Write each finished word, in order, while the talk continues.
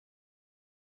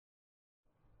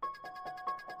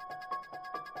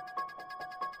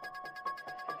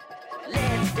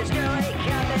Let's destroy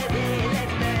comedy,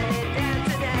 let's burn it down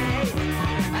tonight.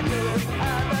 A group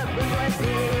of a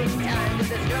bourgeoisie, time to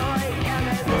destroy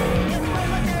comedy. It's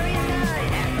proletariat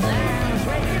night, and clowns,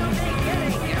 where you be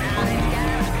getting your eyes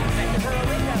gouged? Stretch through a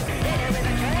window, hit it with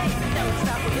a train. Don't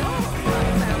stop with your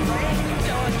rock-bound brain.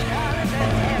 George Carlin's a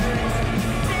terrorist,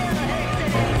 still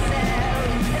exit in cell.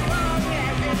 As long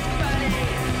as it's funny,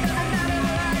 doesn't matter the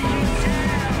lie you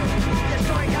tell.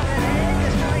 Destroy comedy,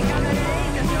 destroy comedy,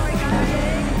 destroy comedy.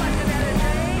 Watch the better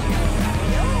train. Don't stop with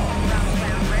your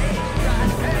rock-bound brain.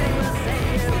 Prosperity will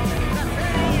save you.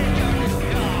 Prosperity is your new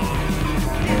god.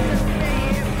 It's the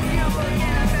theme. You will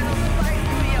get a metal spike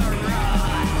through your rod.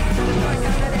 Destroy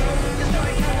comedy,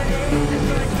 destroy comedy, destroy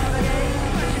comedy.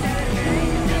 Watch the better train.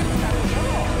 Don't stop with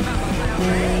your rock-bound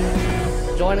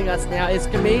brain. Joining us now is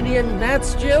comedian Matt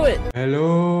Stewart. Hello.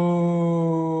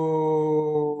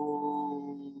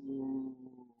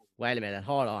 Wait a minute,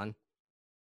 hold on.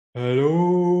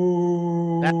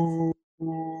 Hello.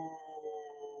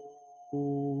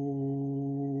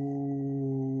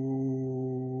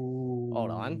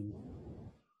 Hold on.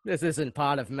 This isn't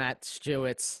part of Matt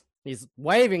Stewart's. He's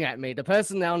waving at me. The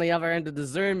person on the other end of the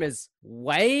Zoom is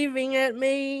waving at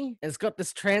me. It's got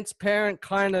this transparent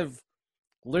kind of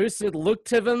lucid look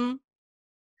to them.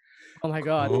 Oh my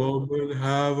god. Come and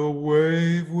have a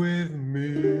wave with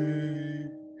me.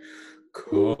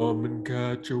 Come and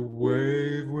catch a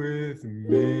wave with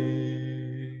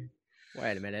me.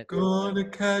 Wait a minute. Gonna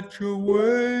catch a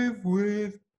wave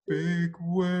with Big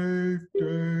Wave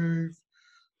Dave.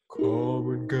 Come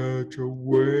and catch a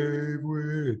wave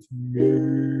with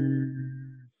me.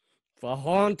 For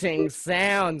haunting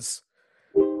sounds.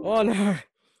 Oh no.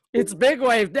 It's Big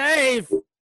Wave Dave.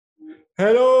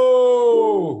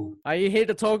 Hello. Are you here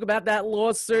to talk about that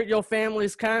lawsuit your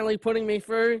family's currently putting me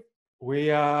through?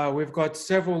 We've got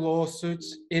several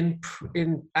lawsuits in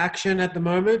action at the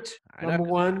moment. I know. Number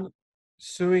one,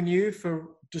 suing you for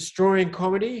destroying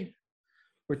comedy,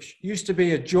 which used to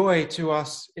be a joy to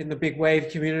us in the Big Wave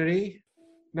community.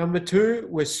 Number two,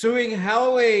 we're suing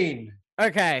Halloween.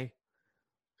 Okay.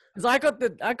 Cause I got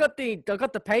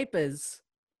the papers.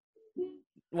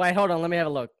 Wait, hold on, let me have a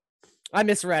look. I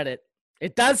misread it.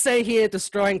 It does say here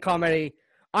destroying comedy.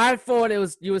 I thought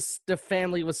the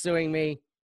family was suing me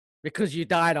because you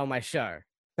died on my show.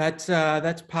 That's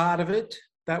part of it.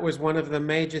 That was one of the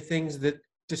major things that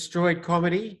destroyed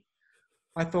comedy.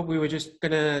 I thought we were just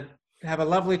gonna have a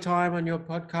lovely time on your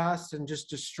podcast and just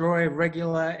destroy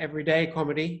regular, everyday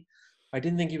comedy. I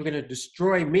didn't think you were going to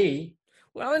destroy me.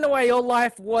 Well, in a way, your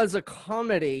life was a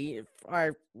comedy, if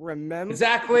I remember.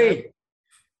 Exactly.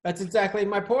 That's exactly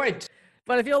my point.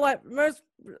 But if your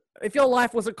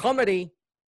life was a comedy,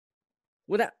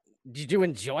 did you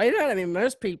enjoy that? I mean,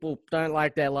 most people don't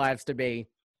like their lives to be,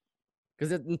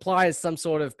 because it implies some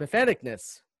sort of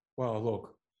patheticness. Well,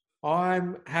 look,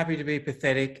 I'm happy to be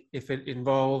pathetic if it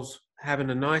involves having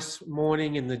a nice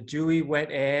morning in the dewy, wet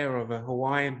air of a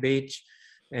Hawaiian beach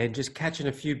and just catching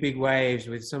a few big waves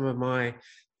with some of my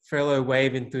fellow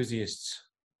wave enthusiasts.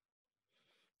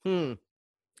 And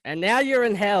now you're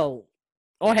in hell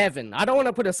or heaven. I don't want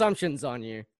to put assumptions on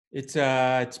you. It's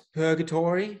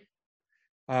purgatory.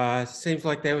 Seems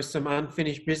like there was some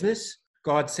unfinished business.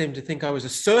 God seemed to think I was a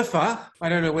surfer. I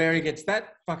don't know where he gets that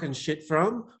fucking shit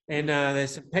from. And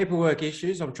there's some paperwork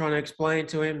issues. I'm trying to explain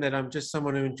to him that I'm just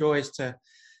someone who enjoys to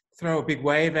throw a big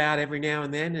wave out every now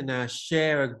and then and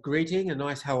share a greeting, a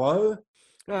nice hello.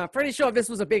 Pretty sure this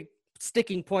was a big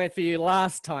sticking point for you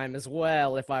last time as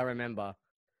well, if I remember.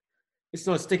 It's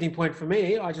not a sticking point for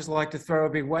me. I just like to throw a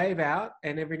big wave out,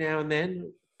 and every now and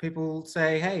then people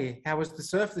say, hey, how was the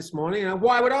surf this morning? And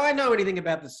why would I know anything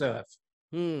about the surf?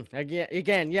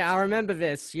 Again, yeah, I remember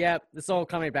this. Yep, it's all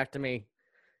coming back to me.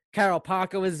 Carol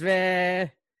Parker was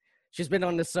there. She's been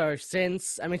on the show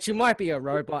since. I mean, she might be a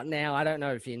robot now. I don't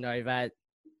know if you know that.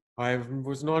 I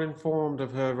was not informed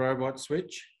of her robot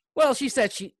switch. Well, she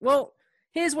said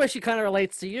here's where she kind of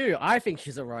relates to you. I think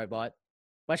she's a robot,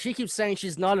 but she keeps saying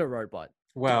she's not a robot.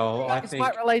 Well, I think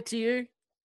might relate to you.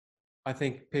 I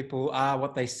think people are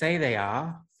what they say they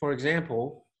are. For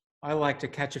example, I like to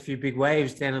catch a few big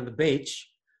waves down on the beach.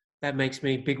 That makes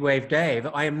me Big Wave Dave.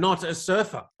 I am not a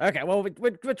surfer. Okay, well,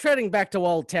 we're treading back to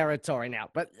old territory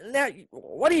now. But now,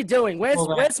 what are you doing?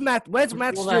 Where's Matt? Where's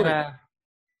Matt Stewart?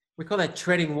 We call that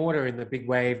treading water in the Big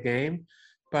Wave game.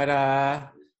 But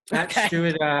Matt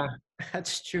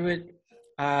Stewart,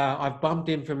 I've bumped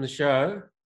him from the show.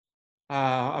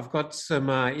 I've got some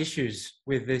issues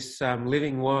with this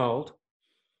living world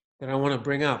that I want to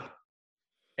bring up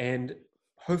and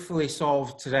hopefully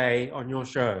solve today on your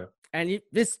show. And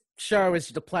this show is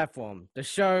the platform, the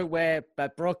show where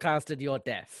that broadcasted your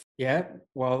death. Yeah,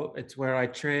 well, it's where I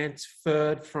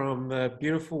transferred from the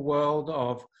beautiful world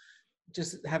of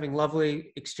just having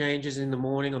lovely exchanges in the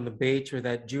morning on the beach with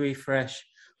that dewy, fresh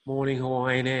morning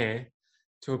Hawaiian air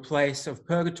to a place of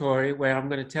purgatory where I'm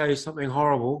going to tell you something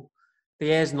horrible.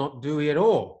 The air's not dewy at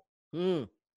all. Hmm.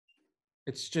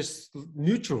 It's just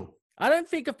neutral. I don't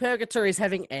think of purgatory as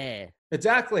having air.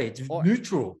 Exactly. It's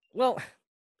neutral. Well,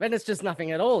 then it's just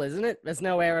nothing at all, isn't it? There's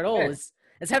no air at all. Yeah.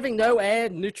 Is having no air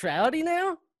neutrality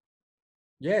now?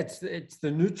 Yeah, it's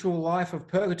the neutral life of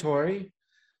purgatory.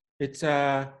 It's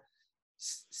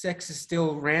sex is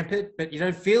still rampant, but you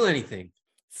don't feel anything.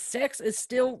 Sex is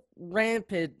still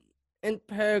rampant in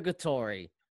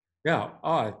purgatory. Yeah.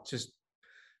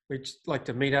 We just like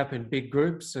to meet up in big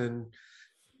groups and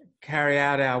carry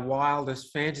out our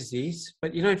wildest fantasies,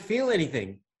 but you don't feel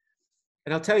anything.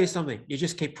 And I'll tell you something, you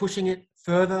just keep pushing it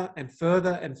further and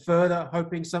further and further,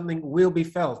 hoping something will be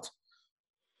felt.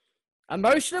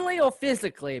 Emotionally or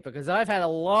physically? Because I've had a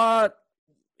lot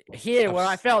here where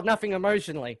I felt nothing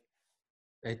emotionally.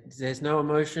 There's no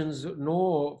emotions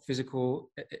nor physical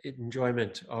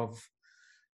enjoyment of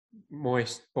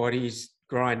moist bodies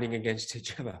grinding against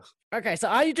each other. Okay, so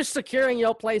are you just securing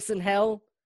your place in hell?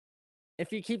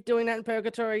 If you keep doing that in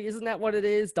purgatory, isn't that what it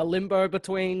is? The limbo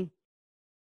between?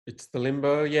 It's the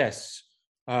limbo, yes.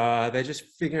 They're just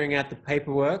figuring out the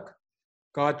paperwork.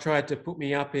 God tried to put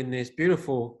me up in this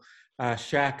beautiful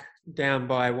shack down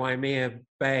by Waimea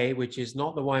Bay, which is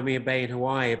not the Waimea Bay in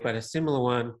Hawaii, but a similar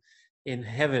one in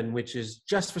heaven, which is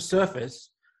just for surfers.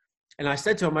 And I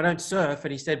said to him, I don't surf.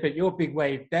 And he said, but you're Big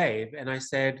Wave Dave. And I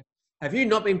said, have you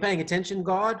not been paying attention,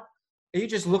 God? Are you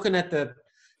just looking at the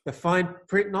fine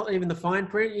print, not even the fine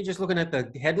print? You're just looking at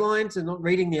the headlines and not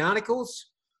reading the articles?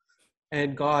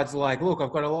 And God's like, look,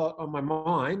 I've got a lot on my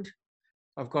mind.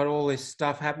 I've got all this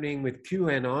stuff happening with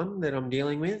QAnon that I'm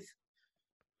dealing with.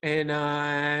 And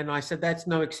I said, that's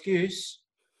no excuse.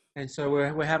 And so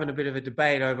we're having a bit of a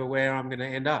debate over where I'm going to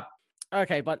end up.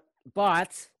 Okay, but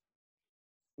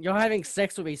you're having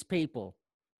sex with these people.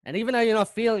 And even though you're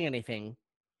not feeling anything,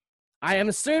 I am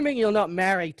assuming you're not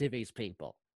married to these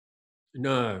people.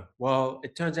 No. Well,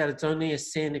 it turns out it's only a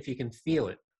sin if you can feel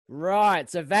it. Right,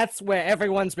 so that's where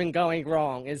everyone's been going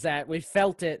wrong, is that we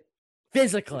felt it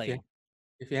physically.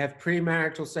 If you have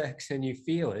premarital sex and you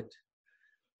feel it,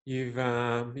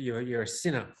 you're a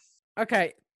sinner.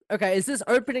 Okay, is this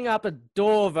opening up a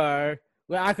door, though,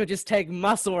 where I could just take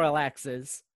muscle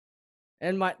relaxers,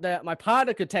 and my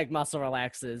partner could take muscle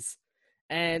relaxers,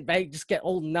 and they just get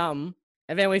all numb,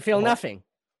 and then we feel nothing?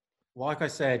 Like I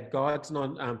said, God's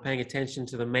not paying attention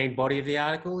to the main body of the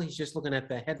article. He's just looking at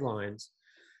the headlines.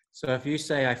 So if you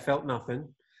say I felt nothing,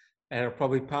 it'll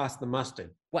probably pass the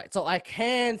muster. Wait, so I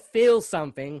can feel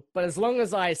something, but as long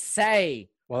as I say...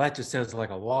 Well, that just sounds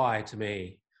like a lie to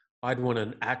me. I'd want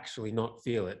to actually not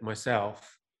feel it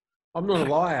myself. I'm not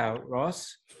a liar,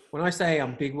 Ross. When I say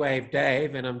I'm Big Wave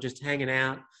Dave and I'm just hanging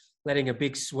out, letting a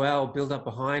big swell build up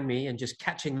behind me and just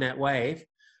catching that wave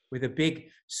with a big,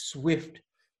 swift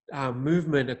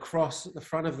movement across the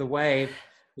front of the wave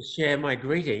to share my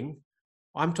greeting,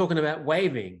 I'm talking about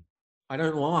waving. I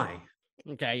don't lie.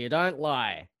 Okay, you don't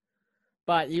lie.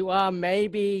 But you are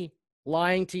maybe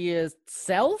lying to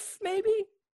yourself, maybe?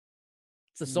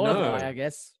 It's a sort of lie, I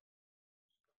guess.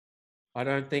 I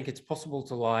don't think it's possible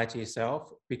to lie to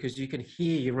yourself because you can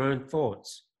hear your own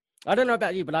thoughts. I don't know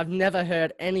about you, but I've never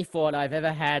heard any thought I've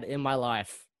ever had in my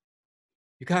life.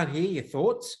 You can't hear your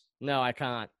thoughts? No, I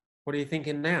can't. What are you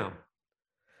thinking now?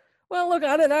 Well, look,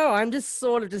 I don't know. I'm just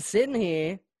sort of just sitting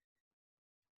here,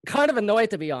 kind of annoyed,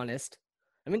 to be honest.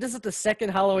 I mean, this is the second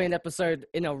Halloween episode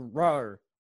in a row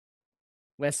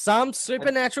where some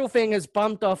supernatural thing has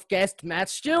bumped off guest Matt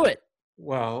Stewart.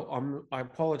 Well, I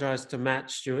apologize to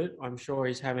Matt Stewart. I'm sure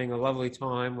he's having a lovely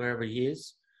time wherever he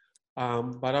is.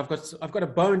 But I've got a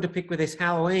bone to pick with this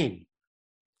Halloween.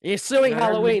 You're suing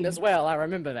Halloween as well. I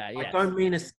remember that. Yes. I don't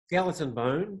mean a skeleton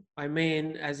bone. I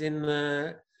mean, as in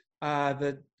the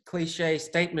cliche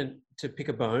statement to pick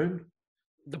a bone.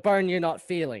 The bone you're not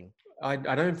feeling. I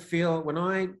don't feel, when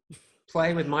I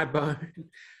play with my bone,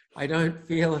 I don't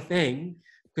feel a thing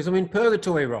because I'm in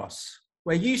purgatory, Ross,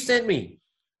 where you sent me.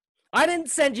 I didn't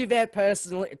send you there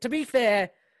personally. To be fair,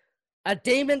 a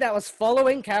demon that was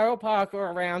following Carol Parker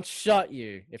around shot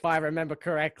you, if I remember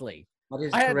correctly. That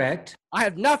is correct. I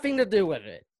have nothing to do with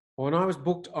it. When I was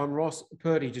booked on Ross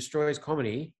Purdy Destroys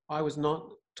Comedy, I was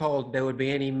not told there would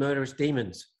be any murderous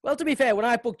demons. Well, to be fair, when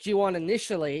I booked you on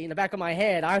initially, in the back of my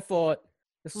head, I thought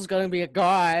this was going to be a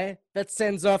guy that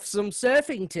sends off some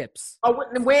surfing tips. Oh,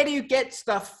 where do you get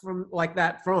stuff from like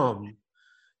that from?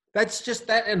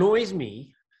 That annoys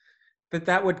me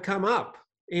that would come up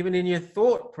even in your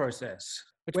thought process.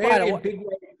 Which Where by the in way, Big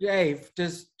Wave Dave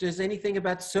does anything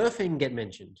about surfing get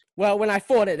mentioned? well, when I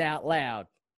thought it out loud,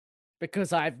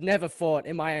 because I've never thought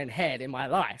in my own head in my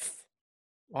life.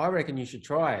 I reckon you should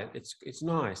try it. It's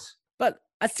nice. But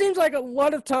it seems like a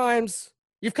lot of times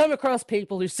you've come across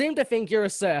people who seem to think you're a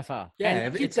surfer. Yeah,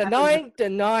 and you keep it's happened-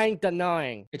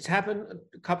 denying. It's happened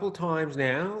a couple of times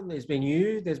now. There's been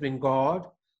you, there's been God,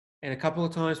 and a couple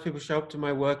of times people show up to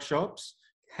my workshops,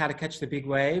 how to catch the big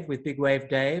wave with Big Wave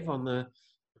Dave on the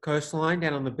coastline,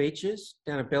 down on the beaches,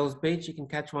 down at Bells Beach. You can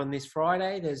catch one this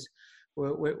Friday.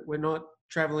 We're not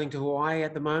traveling to Hawaii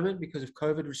at the moment because of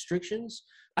COVID restrictions.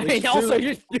 I which mean, also,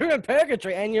 do- you're in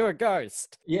purgatory and you're a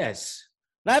ghost. Yes.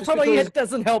 That Just probably because-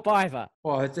 doesn't help either.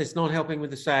 Well, it's not helping with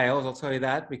the sales, I'll tell you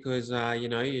that, because,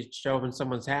 you show up in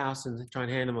someone's house and try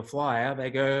and hand them a flyer.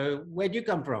 They go, "Where'd you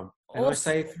come from?" And I Also-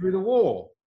 say, "Through the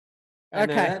wall." And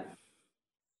Okay.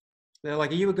 they're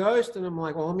like, "Are you a ghost?" And I'm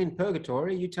like, "Well, I'm in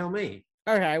purgatory. You tell me."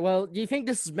 Okay, well, do you think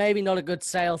this is maybe not a good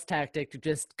sales tactic to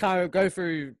just kind of go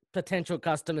through potential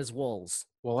customers' walls?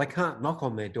 Well, I can't knock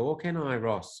on their door, can I,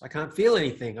 Ross? I can't feel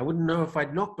anything. I wouldn't know if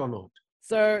I'd knocked or not.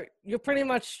 So you're pretty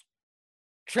much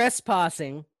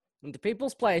trespassing into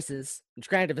people's places, which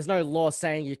granted, there's no law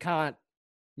saying you can't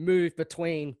move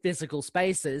between physical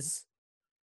spaces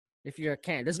if you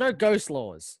can. There's no ghost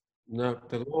laws. No,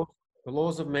 the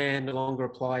laws of man no longer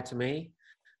apply to me.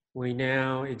 We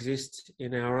now exist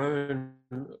in our own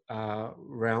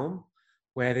realm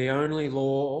where the only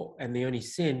law and the only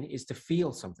sin is to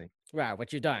feel something. Right,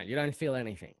 but you don't. You don't feel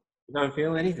anything. You don't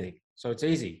feel anything. So it's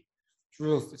easy.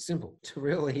 It's simple. It's a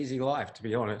real easy life, to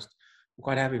be honest. I'm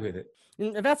quite happy with it.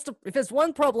 And if there's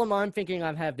one problem I'm thinking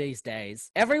I have these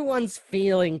days, everyone's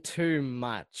feeling too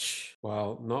much.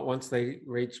 Well, not once they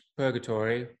reach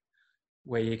purgatory,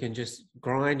 where you can just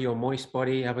grind your moist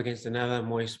body up against another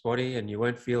moist body and you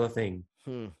won't feel a thing.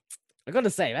 I gotta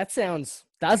say,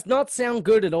 does not sound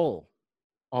good at all.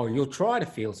 Oh, you'll try to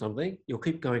feel something. You'll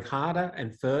keep going harder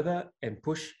and further and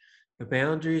push the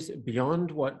boundaries beyond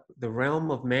what the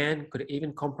realm of man could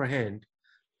even comprehend.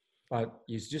 But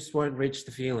you just won't reach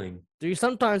the feeling. Do you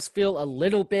sometimes feel a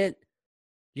little bit?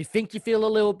 You think you feel a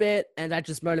little bit, and that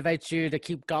just motivates you to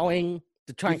keep going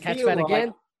to try You and catch feel that like-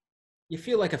 again? You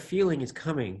feel like a feeling is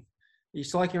coming.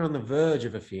 It's like you're on the verge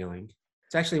of a feeling.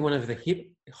 It's actually one of the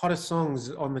hottest songs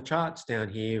on the charts down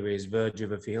here is Verge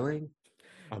of a Feeling.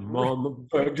 I'm on the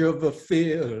verge of a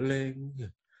feeling.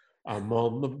 I'm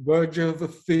on the verge of a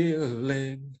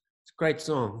feeling. It's a great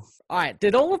song. All right,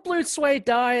 did all of Blue Suede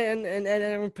die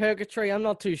in purgatory? I'm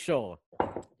not too sure.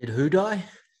 Did who die?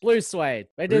 Blue Suede.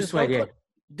 They Blue did a song Suede, yeah.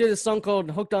 did a song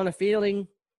called "Hooked on a Feeling."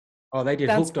 Oh, they did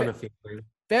That's Hooked on a Feeling.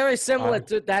 Very similar I-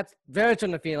 to that Verge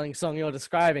on a Feeling song you're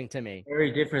describing to me.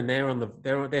 Very different.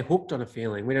 They're hooked on a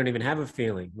feeling. We don't even have a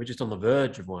feeling. We're just on the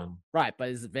verge of one. Right, but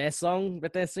is it their song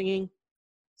that they're singing?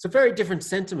 It's a very different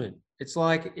sentiment. It's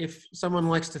like if someone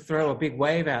likes to throw a big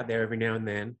wave out there every now and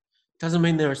then, doesn't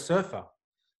mean they're a surfer.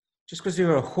 Just because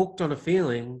you're hooked on a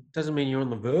feeling doesn't mean you're on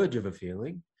the verge of a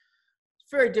feeling.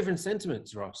 It's very different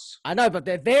sentiments, Ross. I know, but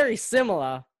they're very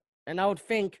similar, and I would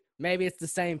think maybe it's the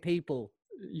same people.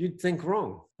 You'd think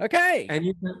wrong. Okay, And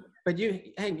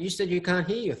you said you can't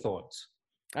hear your thoughts.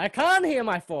 I can't hear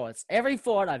my thoughts. Every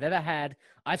thought I've ever had,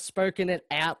 I've spoken it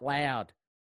out loud.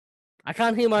 I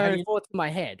can't hear my How do own you- thoughts in my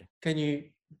head. Can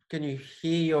you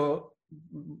hear your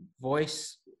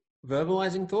voice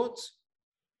verbalizing thoughts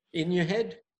in your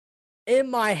head? In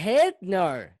my head,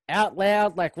 no. Out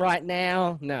loud, like right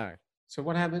now, no. So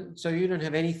what happened? So you don't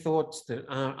have any thoughts that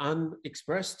are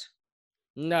unexpressed?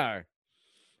 No.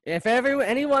 If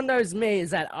anyone knows me, is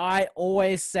that I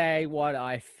always say what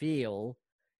I feel.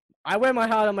 I wear my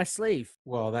heart on my sleeve.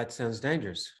 Well, that sounds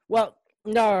dangerous. Well,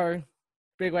 no,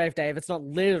 Big Wave Dave, it's not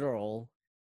literal.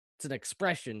 It's an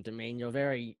expression to mean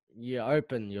you're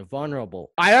open, you're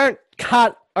vulnerable. I don't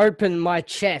cut open my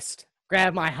chest,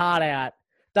 grab my heart out,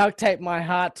 duct tape my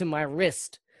heart to my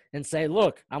wrist, and say,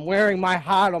 look, I'm wearing my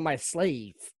heart on my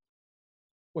sleeve.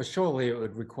 Well, surely it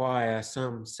would require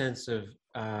some sense of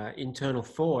internal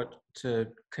thought to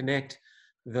connect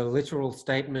the literal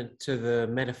statement to the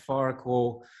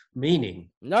metaphorical meaning.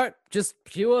 Nope, just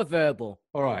pure verbal.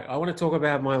 All right, I want to talk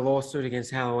about my lawsuit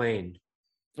against Halloween.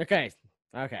 Okay.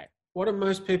 What do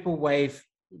most people wave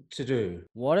to do?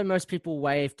 What do most people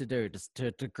wave to do? Just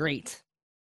to greet.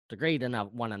 To greet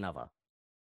one another.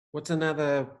 What's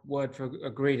another word for a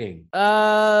greeting?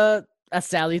 A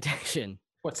salutation.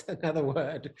 What's another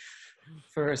word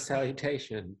for a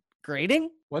salutation? Greeting?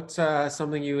 What's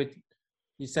something you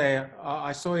say,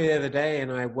 I saw you the other day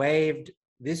and I waved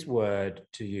this word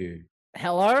to you.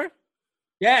 Hello?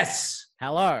 Yes.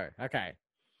 Hello. Okay.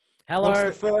 What's Hello.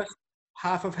 the first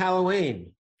half of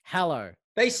Halloween? Hello.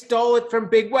 They stole it from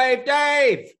Big Wave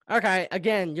Dave. Okay,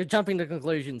 again, you're jumping to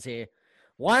conclusions here.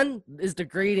 One is the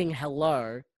greeting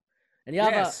hello, and the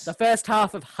other, Yes. the first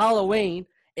half of Halloween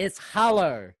is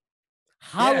hello.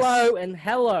 Yes. Hello and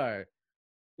hello.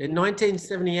 In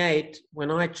 1978,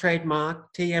 when I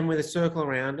trademarked TM with a circle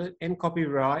around it and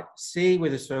copyright C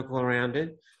with a circle around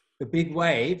it, the big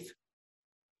wave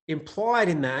implied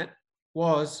in that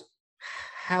was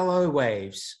Hello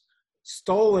Waves,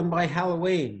 stolen by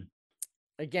Halloween.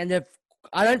 Again,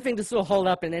 I don't think this will hold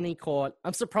up in any court.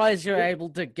 I'm surprised you're able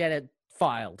to get it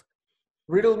filed.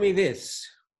 Riddle me this.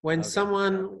 When Okay.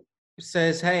 someone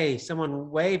says, hey,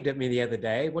 someone waved at me the other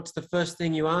day, what's the first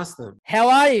thing you ask them? How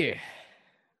are you?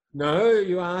 No,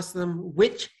 you ask them,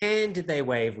 which hand did they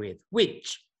wave with?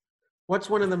 Which? What's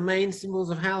one of the main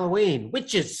symbols of Halloween?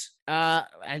 Witches.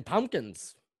 And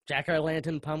pumpkins.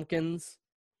 Jack-o'-lantern pumpkins.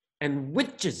 And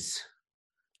witches.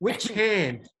 Which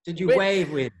hand did you Which-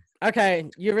 wave with? Okay,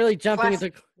 you're really jumping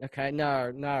Classic. into... Okay,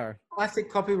 no. Classic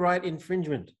copyright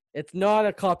infringement. It's not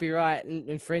a copyright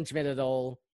infringement at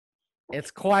all. It's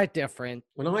quite different.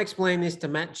 When I explained this to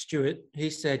Matt Stewart,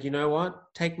 he said, you know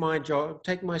what? Take my job,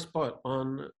 take my spot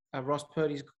on Ross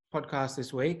Purdy's podcast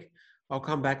this week. I'll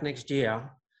come back next year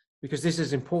because this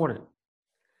is important.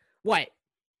 Wait,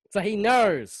 so he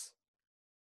knows.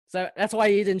 So that's why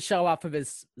he didn't show up for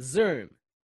this Zoom.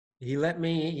 He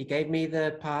gave me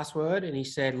the password and he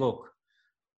said, look,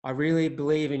 I really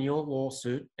believe in your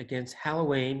lawsuit against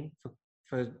Halloween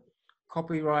for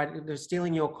copyright, they're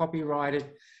stealing your copyrighted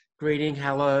greeting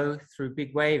hello through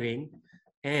big waving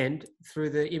and through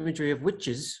the imagery of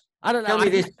witches. I don't know. Tell me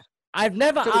this. I've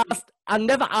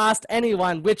never asked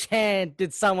anyone which hand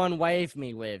did someone wave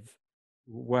me with.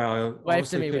 Well, Wave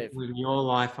to obviously me people in your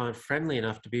life aren't friendly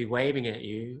enough to be waving at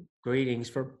you greetings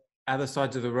from other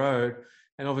sides of the road.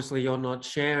 And obviously you're not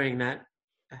sharing that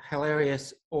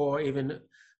hilarious or even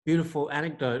beautiful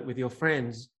anecdote with your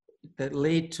friends that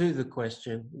lead to the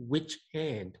question, which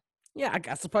hand? Yeah,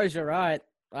 I suppose you're right.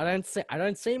 I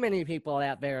don't see many people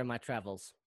out there in my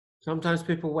travels. Sometimes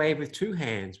people wave with two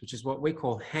hands, which is what we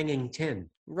call hanging 10.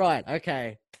 Right,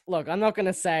 okay. Look, I'm not going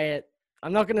to say it.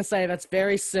 I'm not going to say that's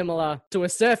very similar to a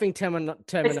surfing terminology.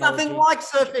 It's nothing like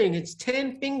surfing. It's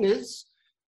 10 fingers.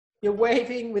 You're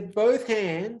waving with both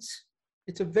hands.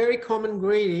 It's a very common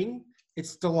greeting.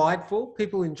 It's delightful.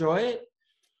 People enjoy it.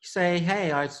 You say,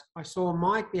 hey, I saw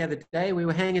Mike the other day. We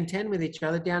were hanging 10 with each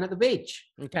other down at the beach.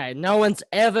 Okay, no one's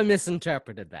ever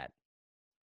misinterpreted that.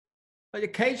 But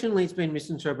occasionally it's been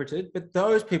misinterpreted, but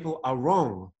those people are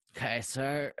wrong. Okay,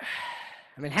 so,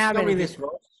 I mean, how Tell many... me this,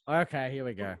 Ross. Okay, here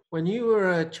we go. When you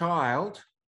were a child,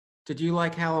 did you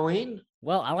like Halloween?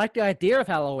 Well, I like the idea of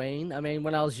Halloween. I mean,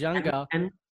 when I was younger...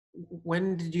 And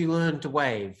when did you learn to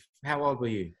wave? How old were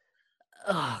you?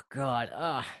 Oh, God.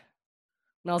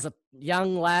 When I was a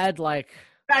young lad, like...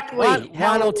 Exactly.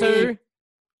 One or two.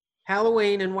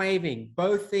 Halloween and waving,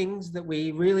 both things that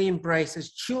we really embrace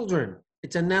as children.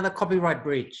 It's another copyright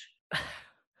breach.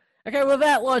 Okay, with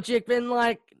that logic, then,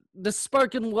 like, the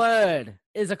spoken word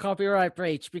is a copyright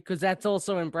breach because that's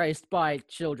also embraced by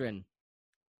children.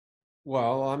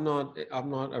 Well, I'm not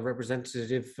a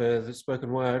representative for the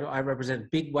spoken word. I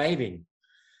represent big waving.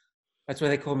 That's why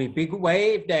they call me Big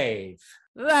Wave Dave.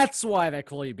 That's why they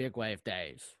call you Big Wave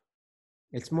Dave.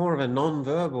 It's more of a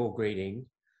non-verbal greeting,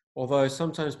 although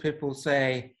sometimes people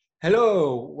say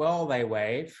hello while they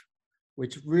wave,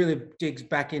 which really digs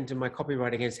back into my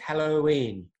copyright against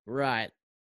Halloween. Right.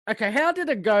 Okay, how did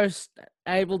a ghost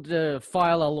able to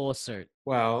file a lawsuit?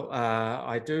 Well,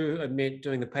 I do admit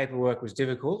doing the paperwork was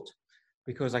difficult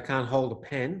because I can't hold a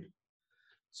pen.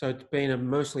 So it's been a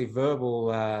mostly verbal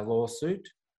lawsuit.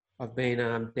 I've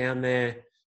been down there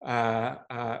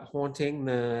haunting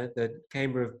the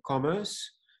Chamber of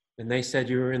Commerce, and they said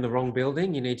you were in the wrong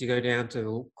building. You need to go down to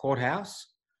the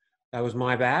courthouse. That was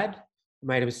my bad. I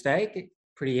made a mistake.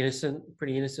 Pretty innocent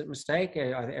mistake.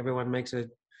 Everyone makes a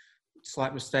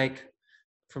slight mistake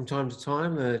from time to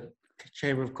time. The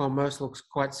Chamber of Commerce looks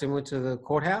quite similar to the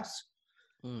courthouse.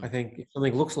 I think if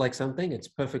something looks like something, it's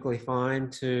perfectly fine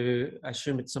to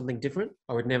assume it's something different.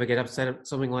 I would never get upset at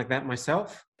something like that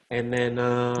myself. And then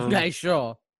Okay,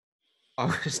 sure. I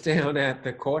was down at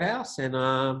the courthouse and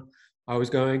I was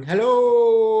going,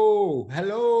 hello,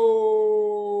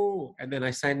 hello. And then I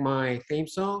sang my theme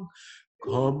song,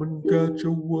 come and catch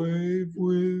a wave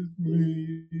with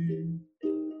me.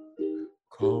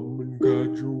 Come and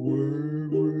catch a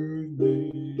wave with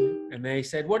me. And they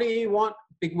said, what do you want,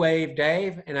 Big Wave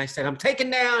Dave? And I said, I'm taking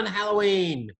down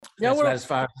Halloween. Yeah, That's what- about as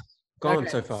far as it's gone Okay,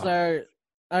 so far. So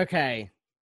Okay.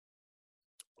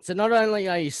 So not only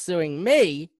are you suing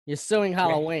me, you're suing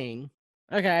Halloween.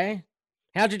 Okay.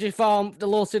 How did you file the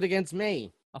lawsuit against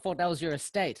me? I thought that was your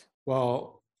estate.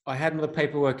 Well, I had the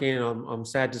paperwork in. I'm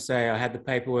sad to say I had the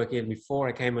paperwork in before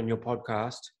I came on your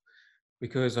podcast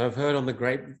because I've heard on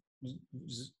the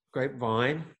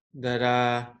grapevine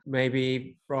that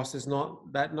maybe Ross is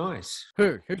not that nice.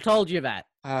 Who? Who told you that?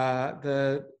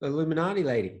 The Illuminati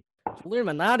lady.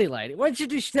 Illuminati lady. When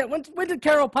did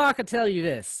Carol Parker tell you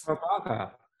this? Carol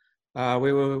Parker.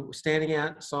 We were standing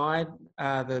outside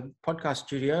the podcast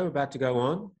studio about to go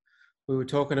on. We were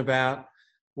talking about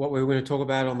what we were going to talk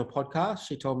about on the podcast.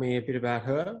 She told me a bit about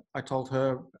her. I told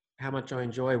her how much I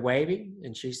enjoy waving,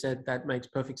 and she said that makes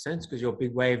perfect sense because you're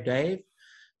Big Wave Dave.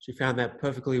 She found that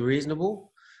perfectly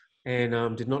reasonable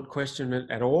and did not question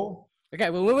it at all. Okay,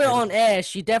 when we were on air,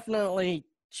 she definitely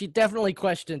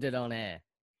questioned it on air.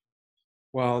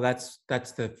 Well, that's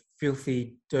the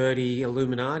filthy, dirty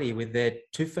Illuminati with their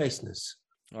two-facedness.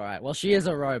 All right. Well, she is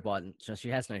a robot, so she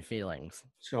has no feelings.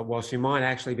 So, well, she might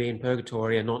actually be in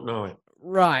purgatory and not know it.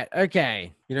 Right.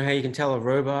 Okay. You know how you can tell a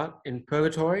robot in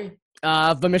purgatory?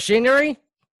 The machinery,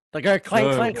 they go clank,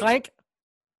 No. clank, clank.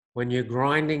 When you're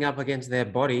grinding up against their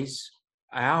bodies,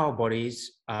 our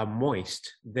bodies are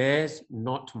moist. Theirs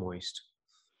not moist.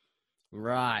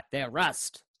 Right. They're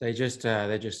rust. They're just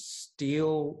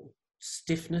steel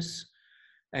stiffness,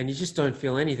 and you just don't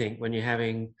feel anything when you're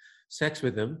having sex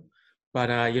with them.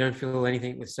 But you don't feel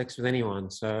anything with sex with anyone,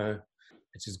 so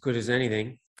it's as good as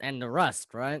anything. And the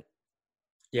rust, right?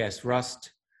 Yes,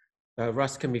 rust.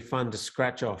 Rust can be fun to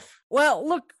scratch off. Well,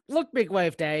 look, Big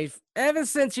Wave Dave. Ever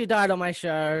since you died on my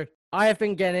show, I have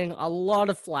been getting a lot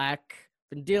of flack.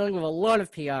 Been dealing with a lot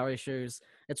of PR issues.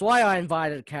 It's why I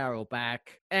invited Carol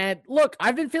back. And look,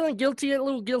 I've been feeling a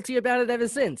little guilty about it ever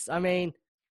since. I mean,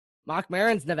 Mark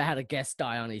Maron's never had a guest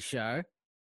die on his show.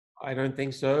 I don't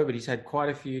think so, but he's had quite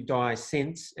a few die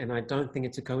since, and I don't think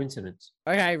it's a coincidence.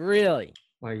 Okay, really?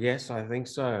 Well, yes, I think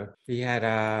so. He had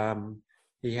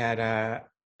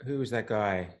who was that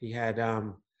guy? He had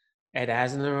Ed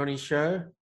Asner on his show.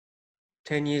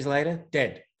 10 years later,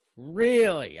 dead.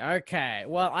 Really? Okay.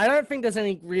 Well, I don't think there's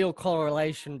any real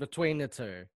correlation between the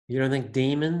two. You don't think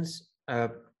demons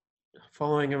are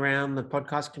following around the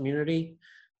podcast community,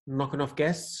 knocking off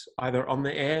guests, either on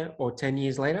the air or 10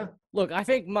 years later? Look, I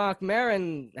think Mark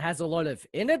Maron has a lot of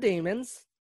inner demons.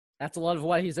 That's a lot of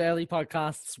what his early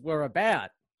podcasts were about.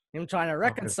 Him trying to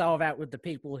reconcile that with the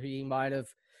people who he might have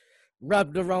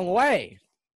rubbed the wrong way.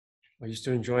 I used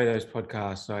to enjoy those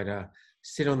podcasts. I'd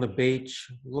sit on the beach,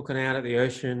 looking out at the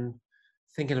ocean,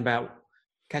 thinking about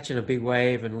catching a big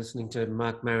wave and listening to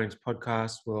Mark Maron's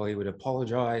podcast where he would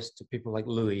apologize to people like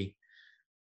Louis.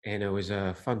 And it was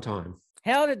a fun time.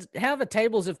 How the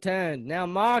tables have turned. Now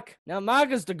Mark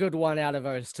is the good one out of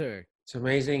those two. It's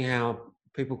amazing how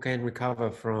people can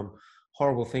recover from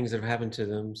horrible things that have happened to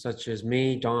them, such as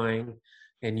me dying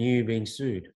and you being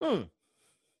sued.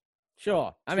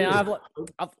 Sure. I mean,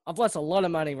 I've lost a lot of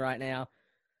money right now,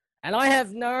 and I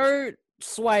have no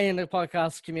sway in the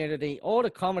podcast community or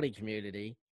the comedy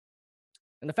community.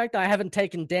 And the fact that I haven't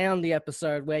taken down the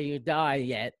episode where you die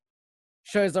yet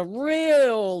shows a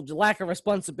real lack of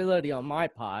responsibility on my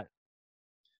part.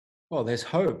 Well, there's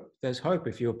hope. There's hope.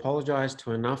 If you apologize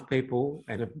to enough people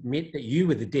and admit that you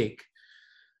were the dick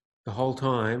the whole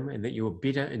time and that you were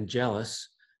bitter and jealous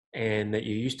and that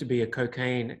you used to be a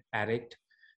cocaine addict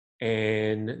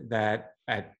and that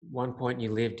at one point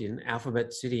you lived in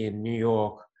Alphabet City in New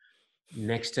York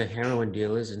next to heroin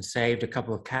dealers and saved a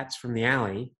couple of cats from the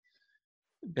alley,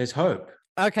 there's hope.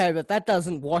 Okay, but that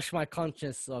doesn't wash my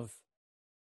conscience of...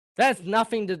 That's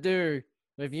nothing to do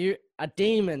with you, a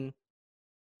demon,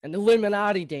 an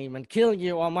Illuminati demon, killing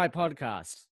you on my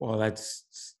podcast. Well,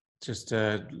 that's just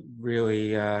a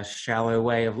really shallow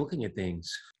way of looking at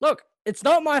things. Look, it's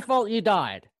not my fault you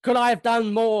died. Could I have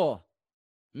done more?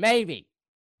 Maybe.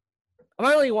 I'm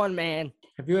only one man.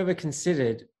 Have you ever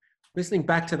considered listening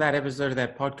back to that episode of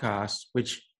that podcast,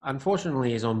 which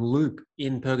unfortunately is on loop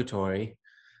in purgatory,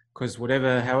 because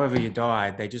however you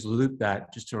died, they just loop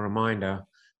that just a reminder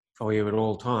for you at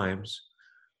all times.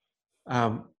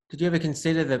 Did you ever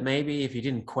consider that maybe if you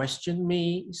didn't question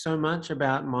me so much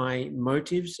about my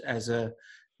motives as a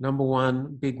number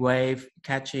one big wave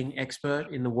catching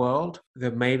expert in the world,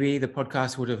 that maybe the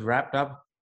podcast would have wrapped up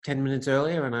 10 minutes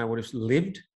earlier and I would have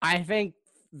lived? I think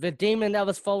the demon that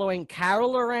was following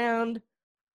Carol around,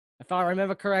 if I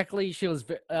remember correctly,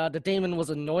 the demon was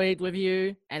annoyed with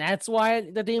you, and that's why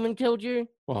the demon killed you.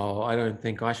 Well, I don't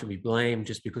think I should be blamed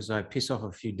just because I piss off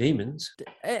a few demons.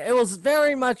 It was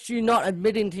very much you not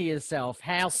admitting to yourself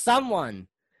how someone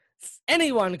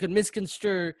anyone could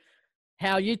misconstrue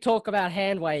how you talk about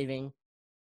hand waving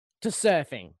to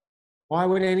surfing. Why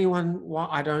would anyone? Why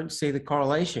I don't see the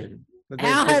correlation.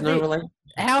 How There's have no you- relation.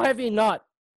 How have you not?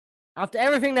 After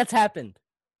everything that's happened,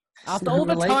 after no all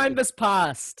the time relation. that's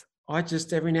passed. I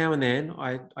just every now and then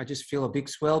I just feel a big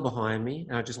swell behind me,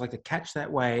 and I just like to catch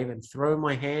that wave and throw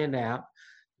my hand out,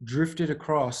 drift it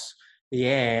across the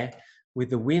air with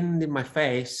the wind in my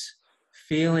face,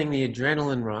 feeling the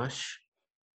adrenaline rush,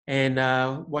 and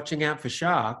watching out for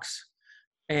sharks.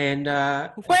 And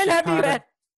it's When just have you part of- had,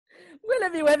 when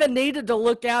have you ever needed to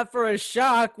look out for a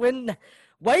shark when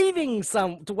waving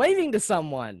to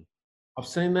someone? I've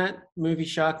seen that movie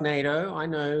Sharknado. I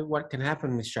know what can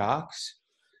happen with sharks.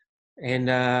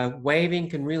 And waving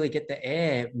can really get the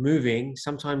air moving,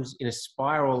 sometimes in a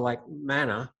spiral-like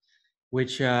manner,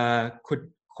 which could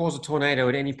cause a tornado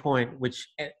at any point, which,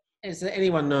 as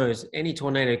anyone knows, any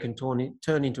tornado can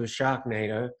turn into a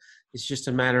sharknado. It's just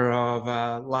a matter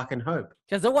of luck and hope.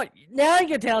 Because what now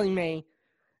you're telling me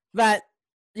that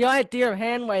the idea of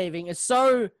hand waving is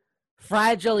so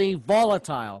fragilely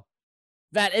volatile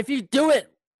that if you do it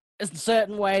a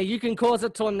certain way, you can cause a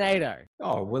tornado.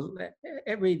 Oh, well,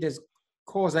 there's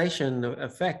causation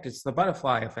effect. It's the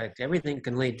butterfly effect. Everything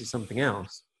can lead to something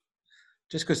else.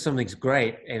 Just because something's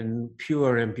great and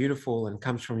pure and beautiful and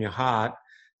comes from your heart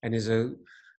and is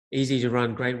easy to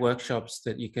run great workshops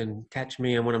that you can catch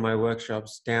me in one of my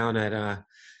workshops down at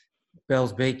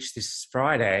Bells Beach this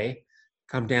Friday.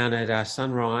 Come down at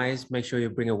sunrise. Make sure you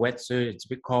bring a wetsuit. It's a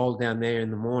bit cold down there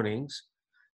in the mornings.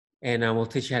 And we'll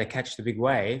teach you how to catch the big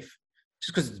wave.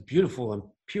 Just because it's beautiful and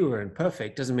pure and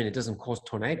perfect doesn't mean it doesn't cause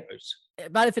tornadoes.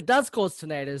 But if it does cause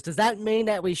tornadoes, does that mean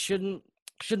that we shouldn't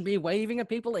be waving at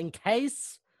people in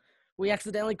case we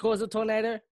accidentally cause a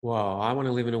tornado? Well, I want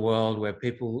to live in a world where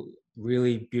people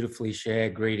really beautifully share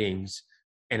greetings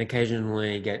and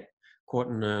occasionally get caught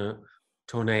in a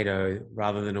tornado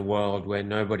rather than a world where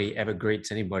nobody ever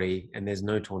greets anybody and there's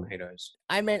no tornadoes.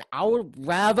 I mean, I would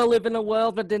rather live in a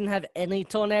world that didn't have any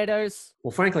tornadoes.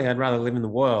 Well, frankly, I'd rather live in the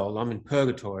world. I'm in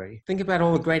purgatory. Think about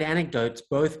all the great anecdotes,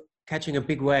 both catching a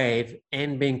big wave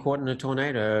and being caught in a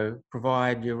tornado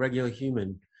provide your regular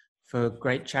human for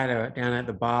great chatter down at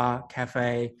the bar,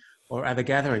 cafe, or other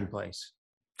gathering place.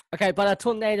 Okay, but a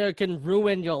tornado can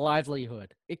ruin your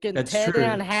livelihood. It can That's tear true.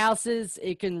 down houses.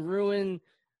 It can ruin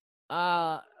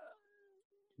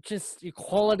just your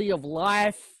quality of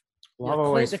life.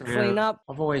 Well, The cleanup.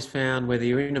 I've always found whether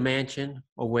you're in a mansion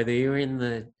or whether you're in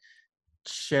the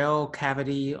shell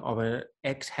cavity of an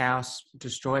ex-house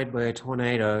destroyed by a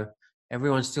tornado,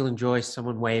 everyone still enjoys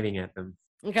someone waving at them.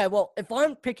 Okay, well, if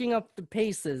I'm picking up the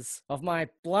pieces of my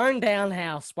blown down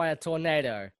house by a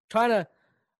tornado, trying to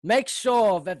make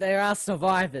sure that there are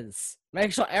survivors,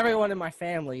 make sure everyone in my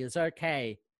family is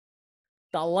okay,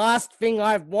 the last thing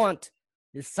I want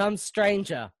is some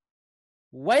stranger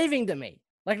waving to me.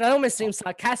 Like, that almost seems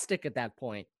sarcastic at that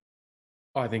point.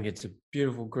 I think it's a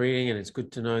beautiful greeting, and it's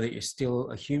good to know that you're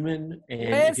still a human. And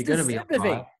Where's if you're the going to be sympathy?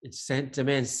 alive, it's sent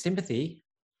demands sympathy.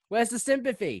 Where's the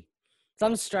sympathy?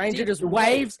 Some stranger See, just the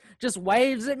way-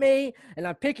 waves at me, and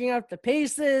I'm picking up the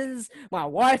pieces. My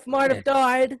wife might have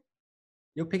died.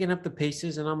 You're picking up the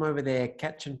pieces, and I'm over there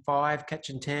catching 5,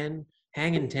 catching 10,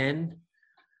 hanging 10,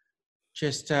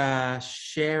 just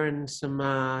sharing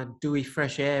some dewy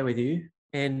fresh air with you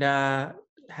and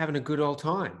having a good old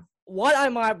time. What I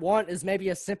might want is maybe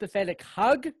a sympathetic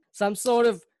hug, some sort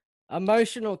of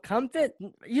emotional comfort.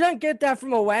 You don't get that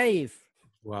from a wave.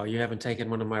 Well, you haven't taken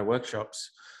one of my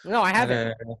workshops. No, I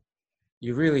haven't.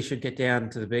 You really should get down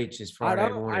to the beach this Friday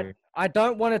morning. I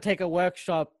don't want to take a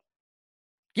workshop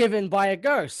given by a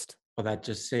ghost. Well, that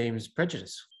just seems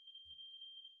prejudice.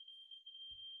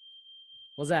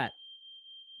 What's that?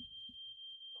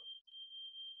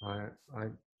 I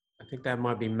think that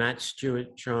might be Matt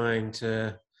Stewart trying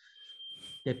to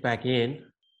get back in.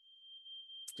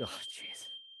 Oh, jeez.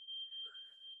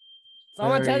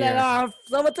 Someone turn Very, it off.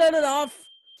 Someone turn it off.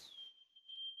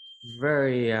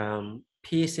 Very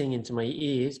piercing into my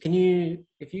ears.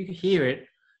 If you hear it,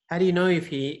 how do you know if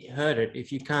he heard it?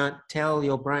 If you can't tell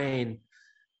your brain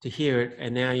to hear it,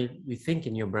 and now you think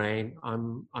in your brain,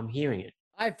 I'm hearing it.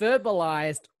 I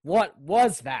verbalized what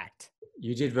was that.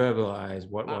 You did verbalize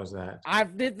what was that? I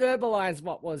did verbalize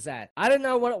what was that. I didn't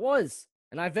know what it was.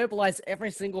 And I verbalized every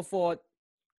single thought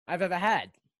I've ever had.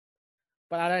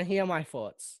 But I don't hear my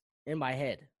thoughts in my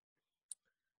head.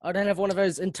 I don't have one of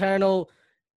those eternal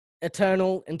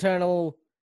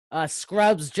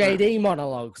Scrubs JD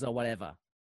monologues or whatever.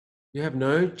 You have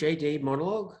no JD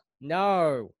monologue?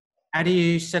 No. How do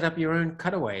you set up your own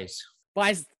cutaways?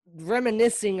 By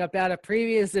reminiscing about a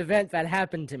previous event that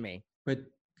happened to me. But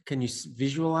can you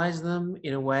visualize them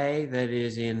in a way that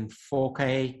is in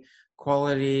 4K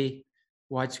quality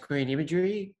widescreen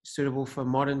imagery suitable for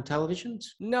modern televisions?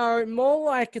 No, more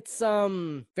like it's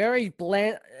very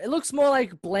bland. It looks more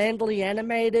like blandly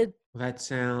animated. That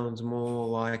sounds more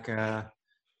like a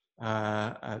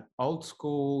old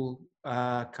school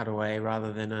cutaway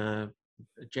rather than a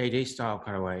JD style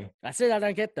cutaway. That's it. I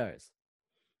don't get those.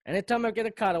 Anytime I get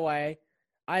a cutaway,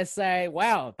 I say,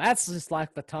 "Wow, that's just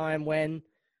like the time when,"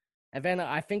 and then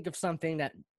I think of something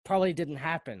that probably didn't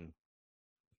happen.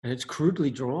 And it's crudely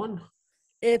drawn.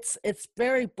 It's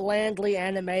very blandly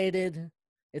animated.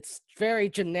 It's very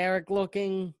generic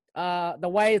looking. The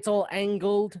way it's all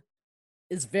angled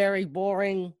is very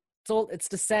boring. It's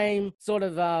the same sort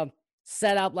of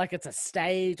set up like it's a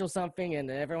stage or something,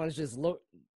 and everyone's just you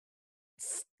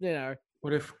know.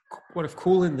 What if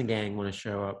Kool and the Gang want to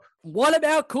show up? What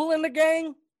about Kool and the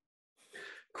Gang?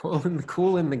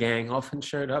 Kool and the Gang often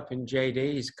showed up in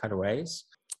JD's cutaways.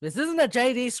 This isn't a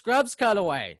JD Scrubs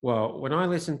cutaway. Well, when I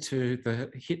listened to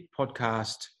the hit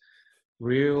podcast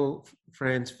Real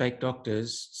Friends Fake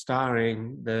Doctors,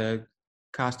 starring the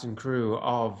cast and crew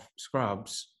of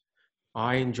Scrubs,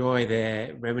 I enjoy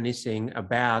their reminiscing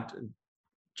about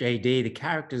JD, the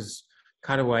characters'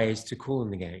 cutaways to Kool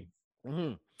and the Gang.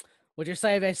 Mm-hmm. Would you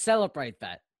say they celebrate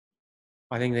that?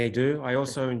 I think they do. I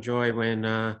also enjoy when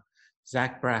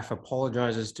Zach Braff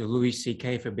apologizes to Louis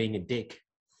C.K. for being a dick.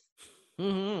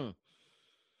 Mm-hmm.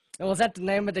 And was that the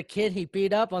name of the kid he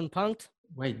beat up on Punk'd?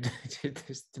 Wait, did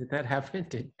that happen?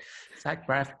 Did Zach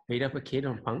Braff beat up a kid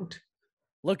on Punk'd?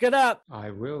 Look it up. I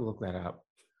will look that up.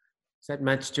 Is that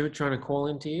Matt Stewart trying to call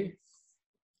into you?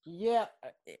 Yeah,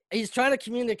 he's trying to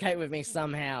communicate with me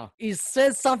somehow. He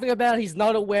says something about he's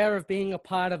not aware of being a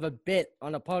part of a bit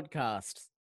on a podcast.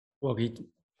 Well,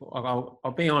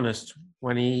 I'll be honest.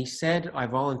 When he said, I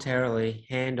voluntarily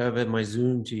hand over my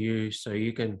Zoom to you so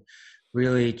you can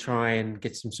really try and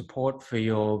get some support for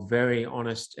your very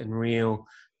honest and real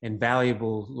and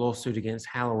valuable lawsuit against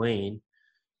Halloween,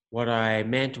 what I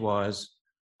meant was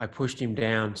I pushed him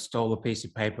down, stole a piece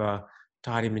of paper,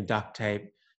 tied him in duct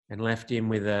tape, and left him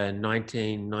with a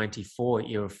 1994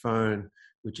 era phone,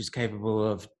 which is capable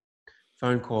of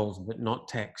phone calls but not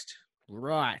text.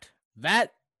 Right.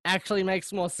 That actually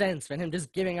makes more sense than him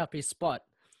just giving up his spot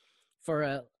for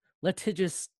a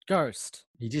litigious ghost.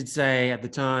 He did say at the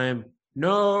time,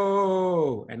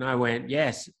 no! And I went,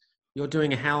 yes, you're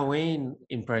doing a Halloween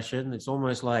impression. It's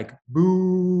almost like,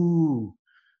 boo!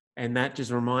 And that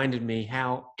just reminded me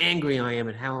how angry I am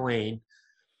at Halloween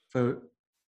for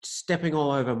stepping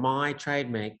all over my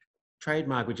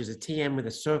trademark, which is a TM with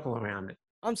a circle around it.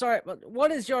 I'm sorry, but what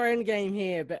is your end game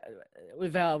here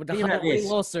with the Think about Halloween this.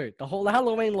 lawsuit? The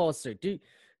Halloween lawsuit. Do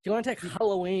you want to take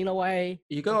Halloween away?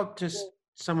 You go up to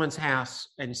someone's house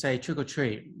and say trick or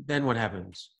treat, then what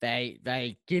happens?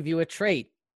 They give you a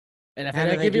treat, and if How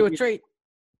they do don't they give you a give you- treat,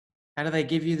 How do they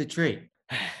give you the treat?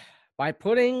 by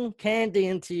putting candy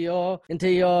into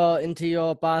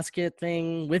your basket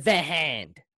thing with their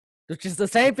hand, which is the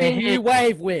same their thing you hand.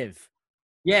 wave with.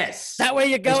 Yes. Is that where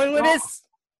you're going with this?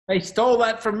 They stole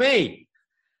that from me.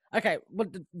 Okay, but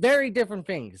very different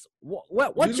things.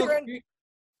 What's your end?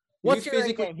 What's you your end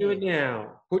physically game do it here?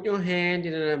 now. Put your hand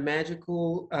in a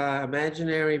magical,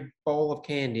 imaginary bowl of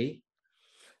candy,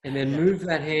 and then move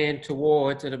that hand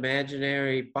towards an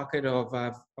imaginary bucket of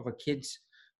a kid's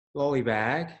lolly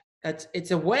bag.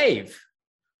 It's a wave.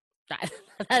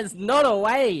 That's not a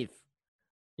wave.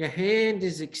 Your hand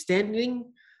is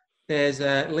extending. There's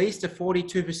at least a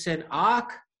 42%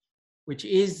 arc, which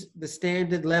is the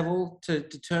standard level to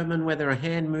determine whether a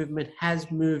hand movement has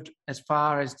moved as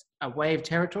far as a wave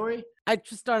territory. I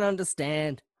just don't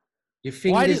understand. Your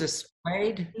Why do fingers are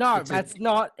splayed. No, It's that's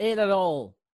not it at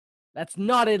all. That's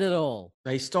not it at all.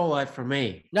 They stole that from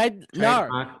me. No,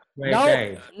 Trademark Ray no,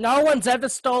 Dave. no one's ever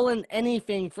stolen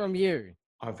anything from you.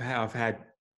 I've had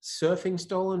surfing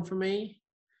stolen from me.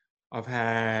 I've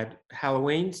had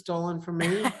Halloween stolen from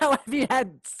me. How have you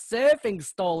had surfing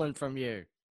stolen from you?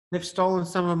 They've stolen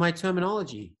some of my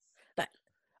terminology.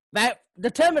 That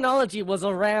the terminology was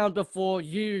around before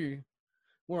you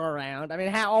were around. I mean,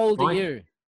 how old are Right. you?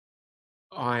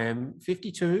 I am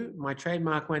 52. My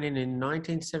trademark went in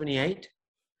 1978.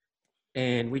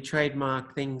 And we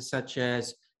trademarked things such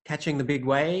as catching the big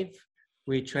wave.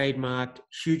 We trademarked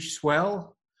huge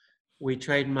swell. We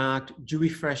trademarked dewy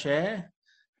fresh air.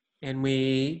 And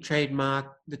we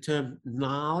trademarked the term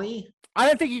gnarly. I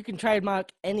don't think you can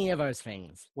trademark any of those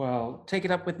things. Well, take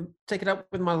it up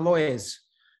with my lawyers,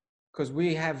 because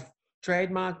we have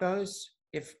trademarked those.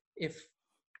 If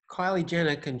Kylie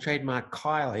Jenner can trademark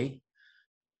Kylie,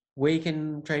 we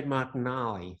can trademark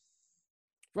gnarly.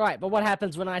 Right, but what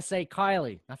happens when I say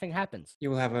Kylie? Nothing happens. You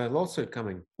will have a lawsuit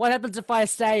coming. What happens if I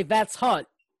say that's hot?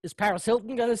 Is Paris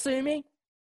Hilton going to sue me?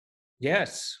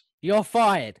 Yes. You're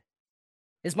fired.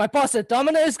 Is my boss at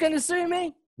Domino's going to sue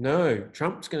me? No,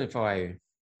 Trump's going to fire you.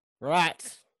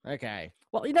 Right. Okay.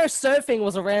 Well, surfing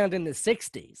was around in the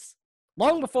 60s.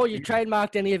 Long before you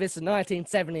trademarked any of this in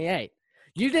 1978.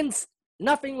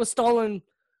 Nothing was stolen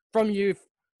from you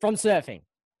from surfing.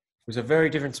 It was a very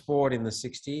different sport in the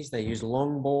 60s. They used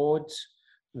longboards.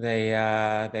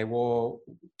 They wore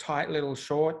tight little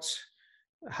shorts.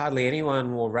 Hardly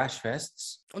anyone wore rash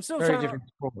vests. Different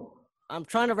sport. I'm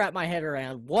trying to wrap my head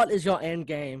around what is your end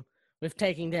game with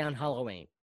taking down Halloween?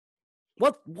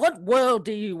 What world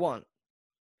do you want?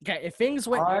 Okay, if things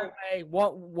went your way,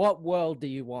 what world do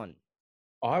you want?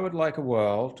 I would like a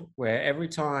world where every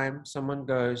time someone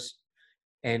goes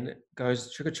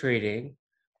trick-or-treating,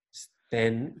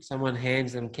 then someone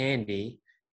hands them candy.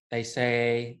 They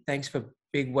say, "Thanks for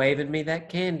big waving me that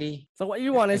candy." So what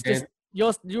you want is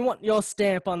you want your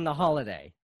stamp on the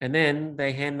holiday. And then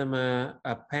they hand them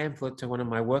a pamphlet to one of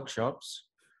my workshops.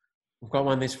 We've got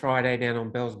one this Friday down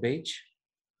on Bells Beach.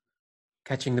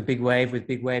 Catching the big wave with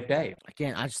Big Wave Dave.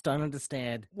 Again, I just don't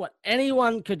understand what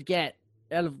anyone could get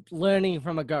out of learning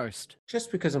from a ghost.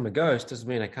 Just because I'm a ghost doesn't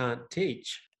mean I can't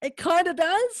teach. It kind of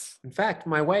does. In fact,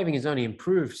 my waving has only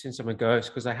improved since I'm a ghost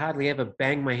because I hardly ever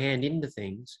bang my hand into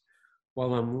things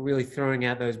while I'm really throwing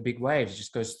out those big waves. It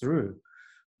just goes through.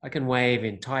 I can wave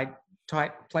in tight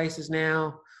places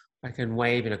now. I can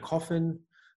wave in a coffin.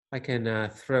 I can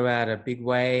throw out a big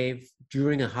wave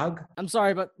during a hug. I'm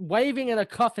sorry, but waving in a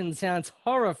coffin sounds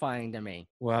horrifying to me.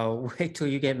 Well, wait till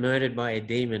you get murdered by a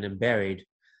demon and buried.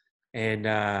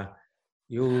 And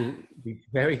you'll be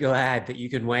very glad that you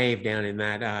can wave down in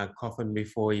that coffin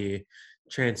before you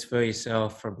transfer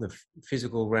yourself from the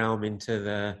physical realm into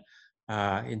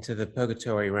the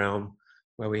purgatory realm,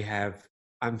 where we have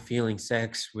unfeeling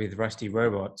sex with rusty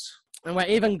robots. And where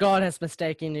even God has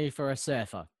mistaken you for a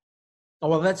surfer. Oh,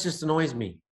 well, that just annoys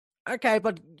me. Okay,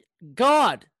 but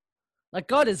God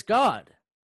is God.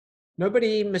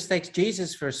 Nobody mistakes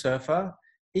Jesus for a surfer.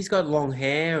 He's got long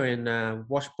hair and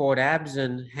washboard abs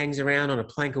and hangs around on a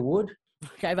plank of wood.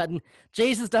 Okay, but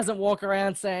Jesus doesn't walk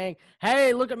around saying,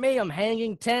 "Hey, look at me, I'm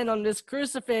hanging 10 on this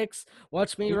crucifix.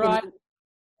 Watch me ride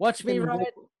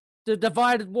the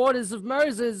divided waters of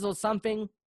Moses," or something.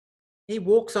 He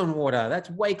walks on water. That's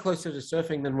way closer to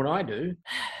surfing than what I do.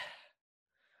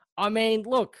 I mean,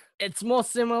 look, it's more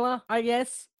similar, I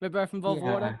guess. We're both involved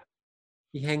water.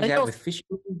 He hangs out with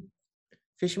fishermen.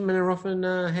 Fishermen are often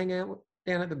hang out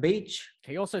down at the beach.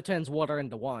 He also turns water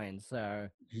into wine, so...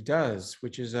 He does,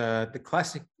 which is the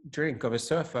classic drink of a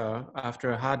surfer.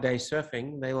 After a hard day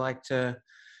surfing, they like to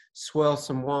swirl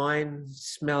some wine,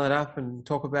 smell it up, and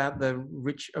talk about the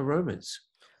rich aromas.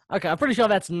 Okay, I'm pretty sure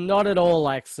that's not at all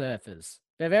like surfers.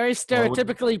 They're very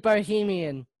stereotypically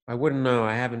bohemian. I wouldn't know.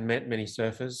 I haven't met many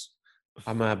surfers.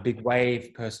 I'm a big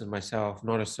wave person myself,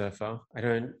 not a surfer. I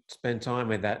don't spend time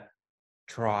with that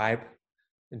tribe.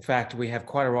 In fact, we have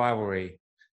quite a rivalry.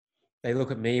 They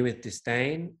look at me with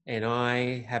disdain, and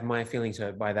I have my feelings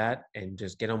hurt by that and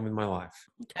just get on with my life.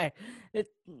 Okay,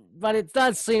 but it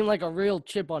does seem like a real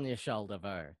chip on your shoulder,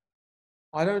 though.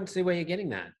 I don't see where you're getting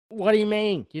that. What do you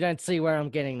mean? You don't see where I'm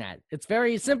getting that? It's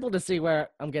very simple to see where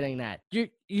I'm getting that.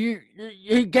 You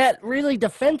get really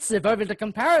defensive over the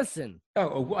comparison.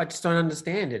 Oh, I just don't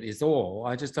understand it, is all.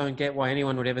 I just don't get why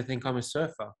anyone would ever think I'm a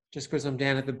surfer. Just because I'm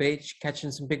down at the beach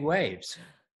catching some big waves.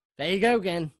 There you go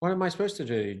again. What am I supposed to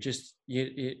do? Just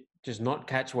not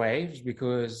catch waves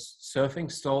because surfing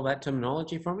stole that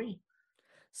terminology from me?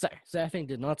 So, surfing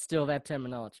did not steal that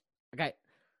terminology. Okay.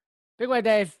 Big Wave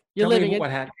Dave, you're Tell me living it. What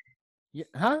happened?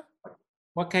 Huh?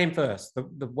 What came first,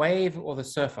 the wave or the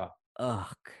surfer? Oh,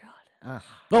 God.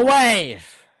 The wave.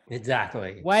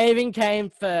 Exactly. Waving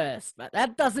came first. But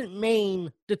that doesn't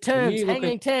mean the terms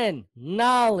hanging 10,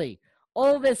 gnarly,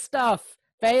 all this stuff,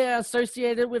 they are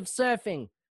associated with surfing.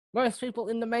 Most people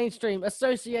in the mainstream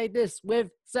associate this with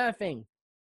surfing.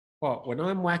 Well, when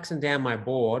I'm waxing down my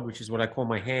board, which is what I call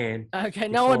my hand. Okay,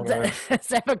 no one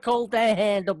has ever called their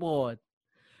hand a board.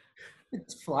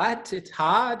 It's flat, it's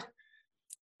hard,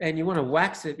 and you want to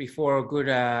wax it before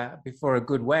a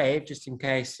good wave, just in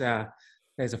case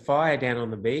there's a fire down on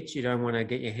the beach. You don't want to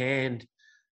get your hand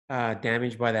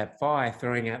damaged by that fire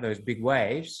throwing out those big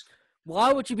waves.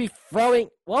 Why would you be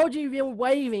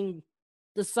waving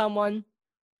to someone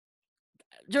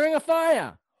during a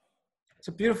fire? It's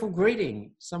a beautiful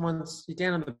greeting. You're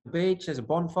down on the beach, there's a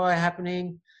bonfire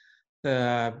happening,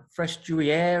 the fresh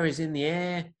dewy air is in the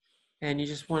air, and you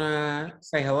just want to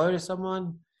say hello to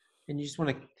someone, and you just want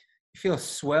to you feel a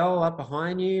swell up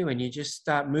behind you, and you just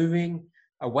start moving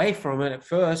away from it at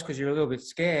first because you're a little bit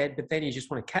scared, but then you just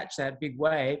want to catch that big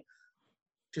wave,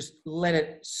 just let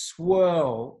it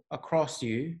swirl across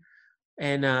you,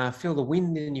 and feel the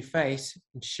wind in your face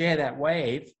and share that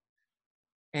wave.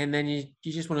 And then you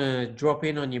just want to drop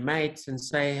in on your mates and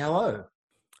say hello.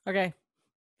 Okay,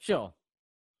 sure.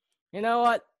 You know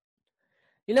what?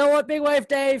 You know what, Big Wave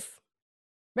Dave?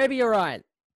 Maybe you're right.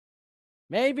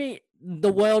 Maybe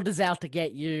the world is out to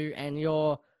get you, and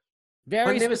you're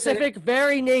very never said specific,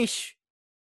 very niche.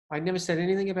 I never said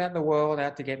anything about the world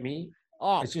out to get me.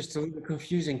 Oh, It's just a little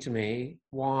confusing to me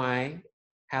why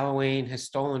Halloween has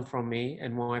stolen from me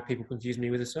and why people confuse me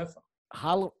with a surfer.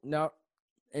 no,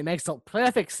 it makes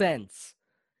perfect sense.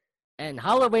 And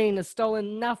Halloween has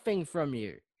stolen nothing from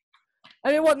you.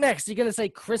 I mean, what next? You're gonna say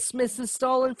Christmas is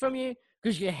stolen from you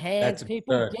because you hand That's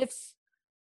people absurd. gifts?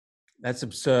 That's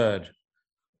absurd.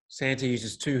 Santa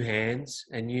uses two hands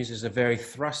and uses a very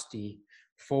thrusty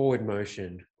forward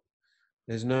motion.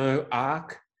 There's no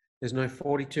arc. There's no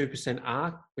 42%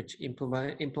 arc, which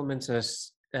implements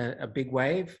a big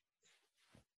wave.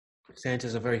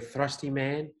 Santa's a very thrusty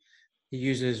man. He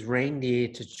uses reindeer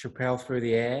to propel through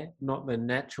the air, not the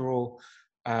natural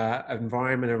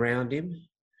environment around him,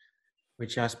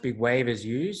 which us big wavers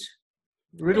use.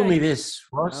 Riddle me this,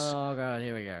 Ross. Oh god,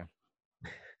 here we go.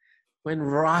 When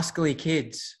rascally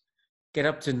kids get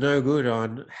up to no good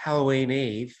on Halloween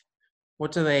Eve,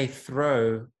 what do they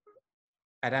throw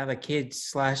at other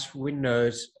kids /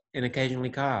 windows and occasionally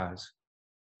cars?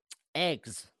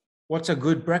 Eggs. What's a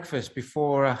good breakfast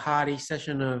before a hearty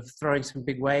session of throwing some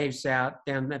big waves out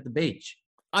down at the beach?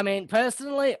 I mean,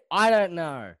 personally, I don't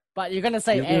know. But you're gonna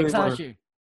say You really eggs, aren't wanna- you?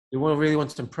 You really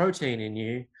want some protein in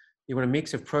you. You want a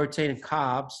mix of protein and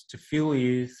carbs to fuel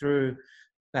you through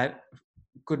that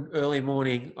good early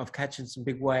morning of catching some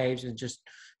big waves and just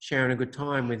sharing a good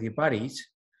time with your buddies,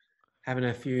 having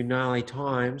a few gnarly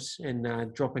times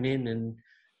and dropping in and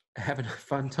having a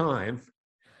fun time.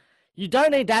 You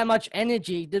don't need that much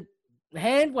energy to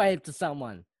hand wave to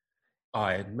someone.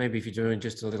 Oh, maybe if you're doing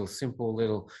just a little simple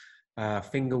little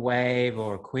finger wave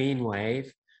or a queen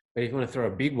wave, but if you want to throw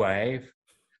a big wave,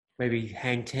 maybe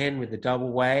hang 10 with the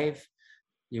double wave.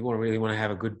 You really want to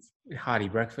have a good hearty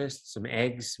breakfast, some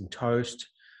eggs, some toast,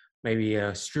 maybe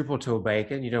a strip or two of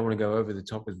bacon. You don't want to go over the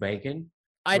top with bacon.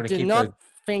 I wanna do keep not the-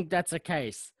 think that's the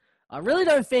case. I really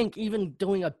don't think even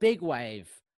doing a big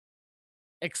wave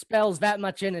expels that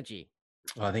much energy.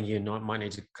 I think you might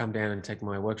need to come down and take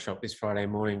my workshop this Friday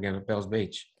morning down at Bells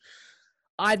Beach.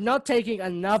 I'm not taking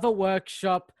another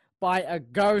workshop by a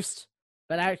ghost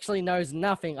that actually knows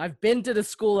nothing. I've been to the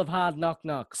School of Hard Knock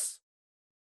Knocks,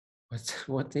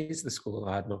 What is the School of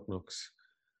Hard Knock Knocks?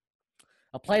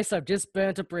 a place I've just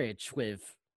burnt a bridge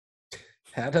with.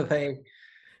 How do they?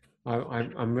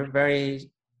 I'm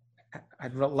very.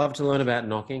 I'd love to learn about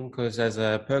knocking because as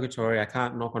a purgatory, I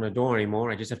can't knock on a door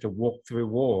anymore. I just have to walk through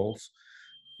walls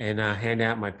and hand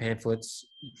out my pamphlets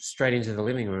straight into the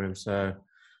living room. So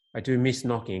I do miss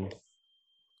knocking.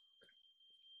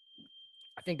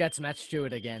 I think that's Matt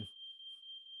Stewart again.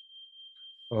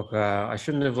 Look, I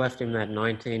shouldn't have left him that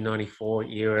 1994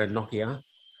 era Nokia,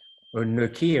 or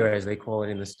Nokia as they call it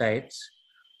in the States.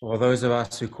 Or those of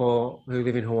us who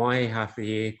live in Hawaii half the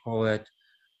year call it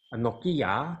a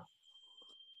Nokia.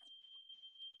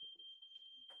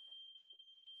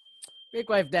 Big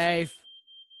Wave Dave,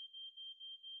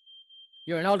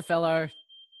 you're an old fellow.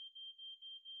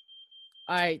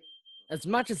 As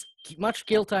much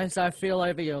guilt as I feel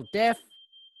over your death,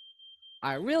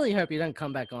 I really hope you don't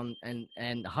come back on and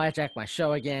hijack my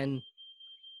show again.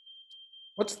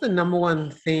 What's the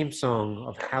 #1 theme song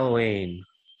of Halloween?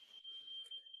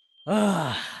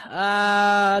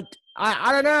 I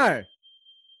don't know.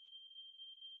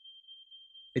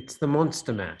 It's the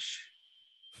Monster Mash.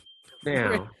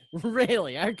 Now,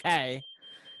 Really? Okay.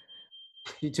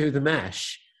 you do the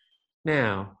mash.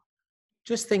 Now,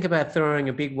 just think about throwing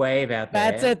a big wave out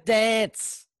there. That's a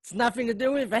dance. It's nothing to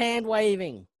do with hand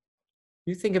waving.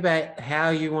 You think about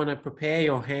how you want to prepare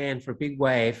your hand for a big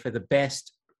wave for the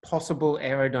best possible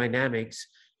aerodynamics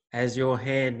as your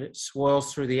hand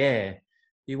swirls through the air.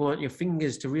 You want your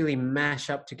fingers to really mash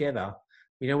up together.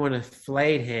 You don't want a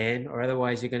flayed hand, or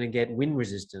otherwise you're going to get wind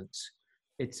resistance.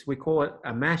 We call it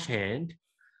a mash hand,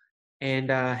 and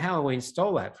Halloween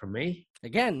stole that from me.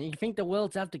 Again, you think the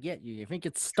world's out to get you. You think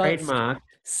it's Trademark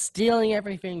stealing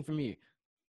everything from you.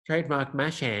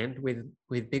 mash hand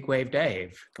with Big Wave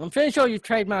Dave. I'm pretty sure you've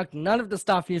trademarked none of the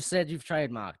stuff you said you've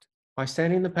trademarked. I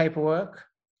sent in the paperwork.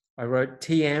 I wrote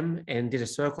TM and did a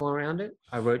circle around it.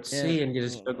 I wrote C and did a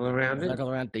circle around it. Circle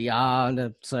around the R and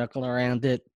a circle around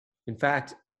it. In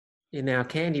fact, in our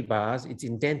candy bars, it's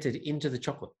indented into the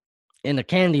chocolate. In the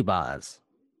candy bars.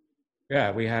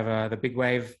 Yeah, we have the Big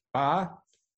Wave bar.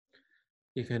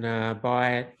 You can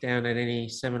buy it down at any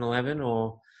 7-Eleven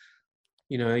or,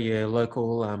 your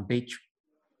local beach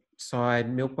side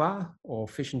milk bar or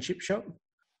fish and chip shop.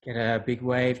 Get a Big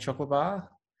Wave chocolate bar.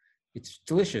 It's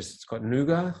delicious. It's got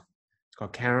nougat. It's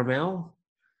got caramel.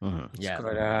 It's Yeah.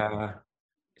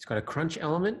 got a crunch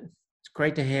element. It's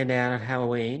great to hand out at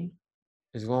Halloween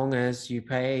as long as you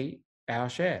pay our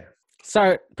share.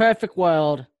 So, perfect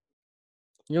world.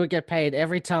 You would get paid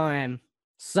every time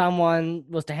someone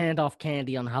was to hand off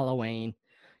candy on Halloween.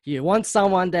 You want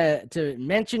someone to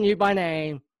mention you by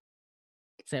name,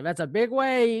 say that's a big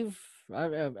wave,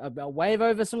 a wave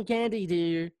over some candy to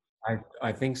you.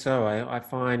 I think so. I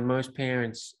find most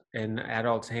parents and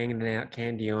adults handing out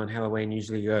candy on Halloween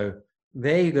usually go,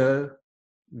 there you go,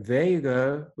 there you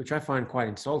go, which I find quite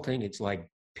insulting. It's like,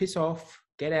 piss off,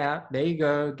 get out, there you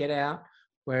go, get out.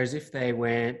 Whereas if they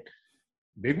went,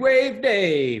 Big Wave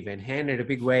Dave, and handed a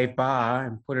Big Wave bar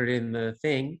and put it in the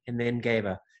thing and then gave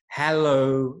a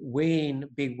Halloween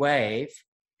Big Wave,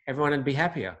 everyone would be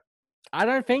happier. I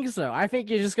don't think so. I think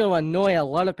you're just going to annoy a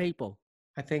lot of people.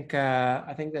 I think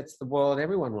that's the world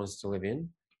everyone wants to live in.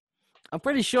 I'm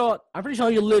pretty sure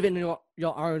you live in your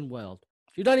own world.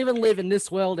 You don't even live in this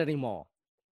world anymore.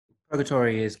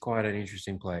 Purgatory is quite an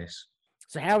interesting place.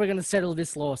 So how are we going to settle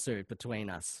this lawsuit between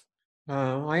us?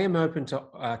 I am open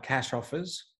to cash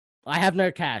offers. I have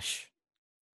no cash.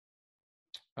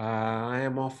 I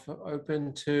am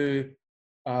open to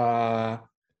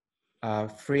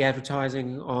free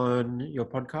advertising on your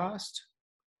podcast.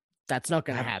 That's not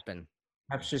going to happen.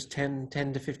 Perhaps just 10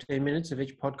 to 15 minutes of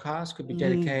each podcast could be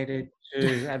dedicated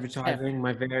to advertising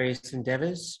my various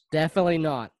endeavors. Definitely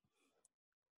not.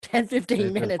 10,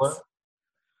 15 minutes.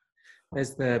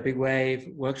 There's the Big Wave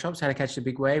workshops, how to catch the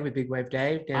Big Wave with Big Wave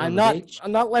Dave down on the beach.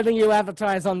 I'm not letting you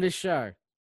advertise on this show.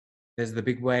 There's the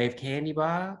Big Wave candy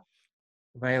bar,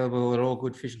 available at all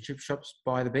good fish and chip shops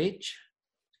by the beach.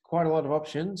 Quite a lot of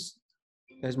options.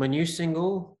 There's my new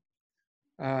single,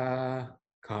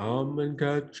 Come and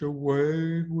catch a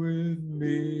wave with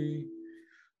me.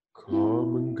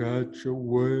 Come and catch a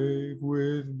wave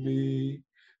with me.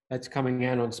 That's coming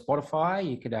out on Spotify.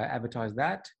 You could advertise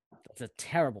that. It's a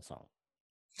terrible song.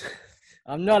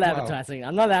 I'm not advertising.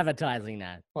 I'm not advertising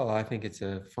that. Well, I think it's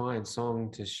a fine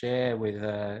song to share with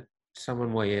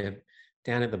someone while you're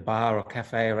down at the bar or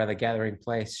cafe or other gathering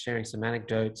place, sharing some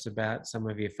anecdotes about some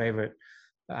of your favorite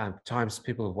times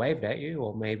people have waved at you,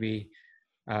 or maybe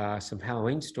some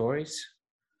Halloween stories.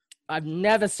 I've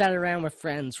never sat around with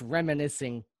friends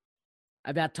reminiscing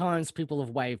about times people have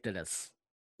waved at us.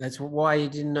 That's why you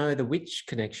didn't know the witch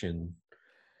connection.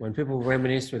 When people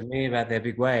reminisce with me about their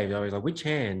big wave, I was like, which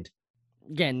hand?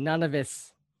 Again, none of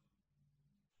this.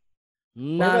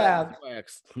 None of this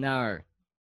works. No.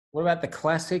 What about the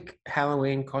classic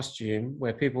Halloween costume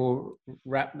where people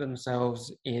wrap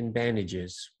themselves in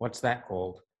bandages? What's that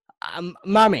called?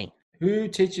 Mummy. Who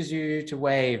teaches you to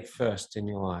wave first in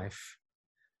your life?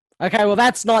 Okay, well,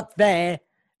 that's not there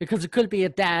because it could be a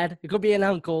dad, it could be an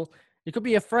uncle, it could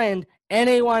be a friend.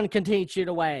 Anyone can teach you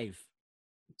to wave.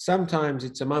 Sometimes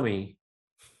it's a mummy.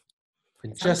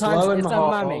 And Sometimes just lo and it's a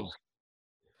behold, mummy.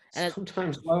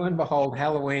 sometimes lo and behold,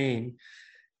 Halloween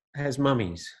has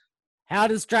mummies. How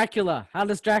does Dracula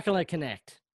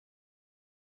connect?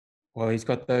 Well, he's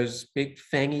got those big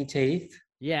fangy teeth.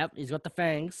 Yep, he's got the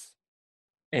fangs.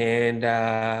 And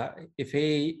if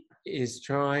he is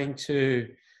trying to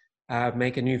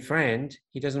make a new friend,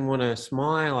 he doesn't want to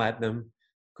smile at them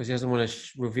because he doesn't want to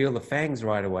reveal the fangs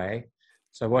right away.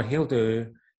 So what he'll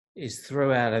do is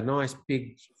throw out a nice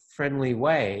big friendly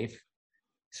wave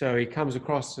so he comes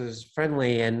across as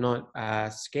friendly and not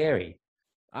scary.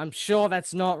 I'm sure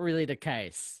that's not really the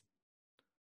case.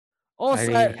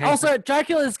 Also,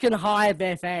 Draculas can hide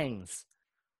their fangs.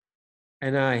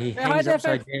 And he hangs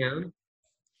upside down.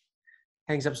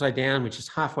 Hangs upside down, which is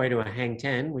halfway to a hang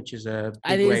ten, which is a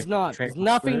big it is not. There's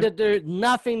nothing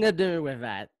to do with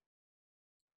that.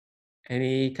 And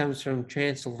he comes from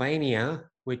Transylvania,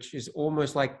 which is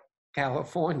almost like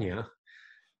California,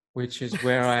 which is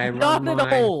where I run Not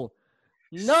at all.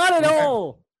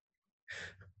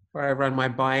 Where I run my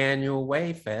biannual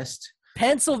Wave Fest.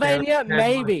 Pennsylvania,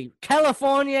 maybe.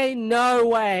 California, no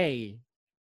way.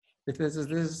 There's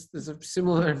a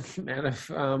similar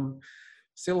amount of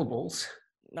syllables.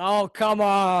 Oh, come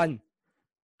on.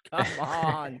 Come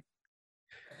on.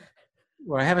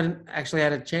 Well, I haven't actually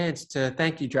had a chance to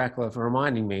thank you, Dracula, for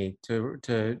reminding me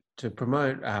to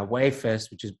promote Wave Fest,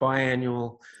 which is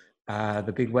biannual,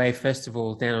 the big wave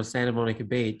festival down on Santa Monica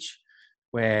Beach,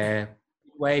 where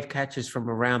wave catchers from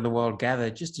around the world gather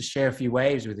just to share a few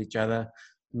waves with each other,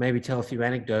 maybe tell a few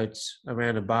anecdotes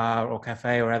around a bar or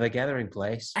cafe or other gathering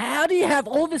place. How do you have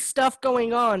all this stuff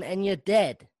going on and you're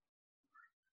dead?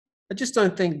 I just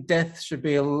don't think death should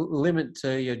be a limit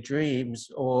to your dreams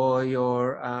or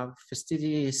your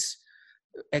fastidious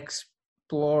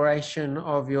exploration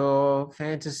of your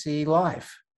fantasy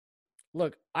life.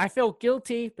 Look, I feel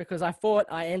guilty because I thought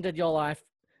I ended your life.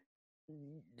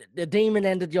 The demon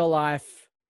ended your life.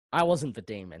 I wasn't the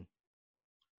demon.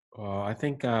 Oh, I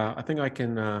think I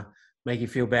can make you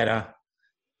feel better,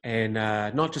 and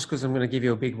not just because I'm going to give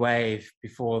you a big wave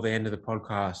before the end of the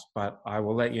podcast, but I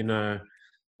will let you know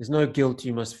there's no guilt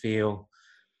you must feel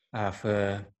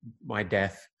for my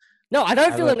death. No, I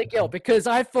don't I feel love- any guilt because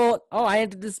I thought, oh, I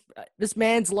ended this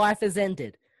man's life has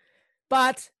ended.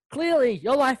 But clearly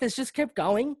your life has just kept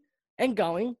going and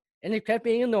going, and it kept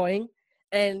being annoying,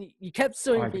 and you kept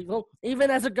suing people, even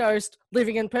as a ghost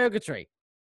living in purgatory.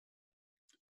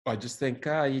 I just think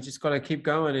you just got to keep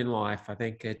going in life. I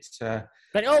think it's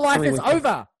But your life something is we can-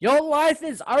 over. Your life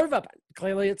is over. But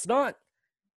clearly it's not.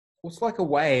 it's like a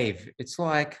wave. It's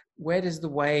like, where does the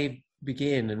wave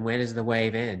begin and where does the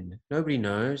wave end? Nobody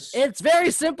knows. It's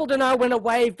very simple to know when a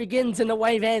wave begins and a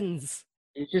wave ends.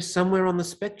 You're just somewhere on the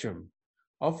spectrum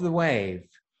of the wave.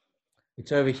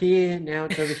 It's over here, now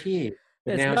it's over here.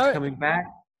 But There's now no- it's coming back.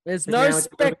 There's But no now it's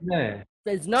over there.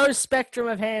 there's no spectrum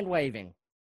of hand waving.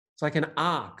 It's like an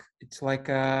arc. It's like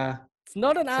It's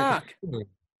not an it's like a arc. feeling.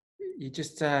 You're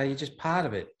just part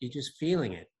of it. You're just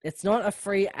feeling it. It's not a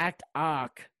free act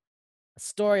arc. A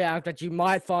story arc that you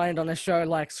might find on a show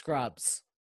like Scrubs.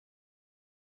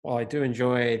 Well, I do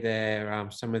enjoy their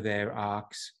some of their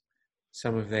arcs,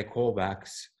 some of their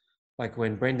callbacks, like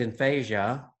when Brendan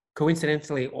Fraser,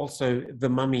 coincidentally also the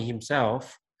Mummy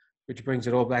himself, which brings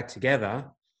it all back together,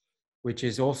 which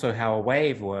is also how a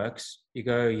wave works.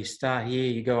 You start here,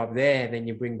 you go up there, then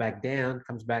you bring back down,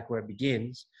 comes back where it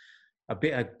begins.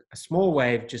 A small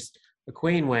wave, just a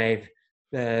queen wave.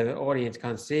 The audience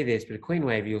can't see this, but a queen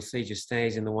wave you'll see just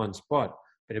stays in the one spot.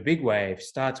 But a big wave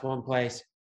starts one place,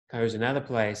 goes another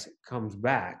place, comes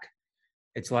back.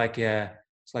 It's like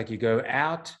you go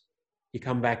out, you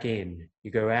come back in.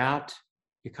 You go out,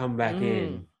 you come back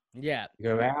in. Yeah, You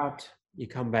go out, you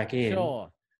come back in.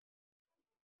 sure.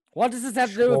 What does this have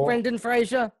to do with Sure. Brendan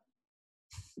Fraser?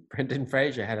 Brendan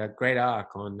Fraser had a great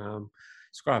arc on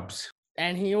Scrubs,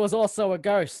 And he was also a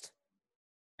ghost.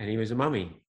 and he was a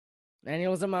mummy, And he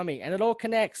was a mummy. And it all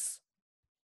connects.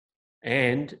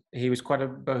 and he was quite a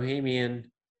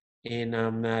bohemian in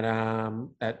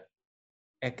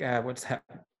what's that?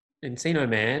 Encino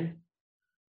Man,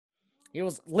 He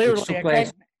was which literally took a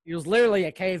place, he was literally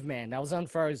a caveman that was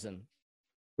unfrozen.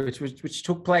 which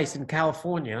took place in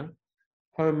California,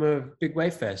 home of Big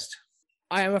Wave Fest.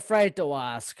 I am afraid to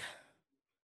ask.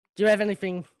 Do you have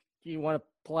anything you want to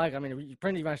plug? I mean, you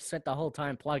pretty much spent the whole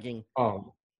time plugging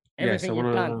Oh, everything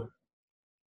you've done.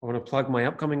 I want to plug my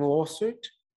upcoming lawsuit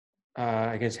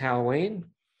against Halloween.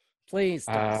 Please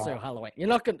don't sue uh, Halloween. You're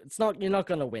not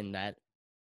gonna win that.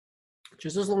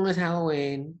 Just as long as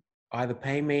Halloween either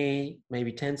pay me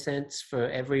maybe 10 cents for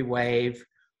every wave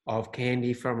of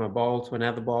candy from a bowl to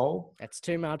another bowl, That's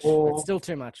too much. Or- That's still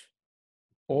too much.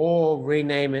 or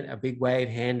rename it a Big Wave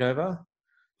Handover,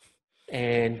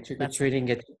 and Trick or That's- Treating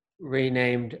gets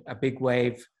renamed a Big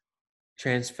Wave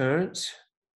Transference.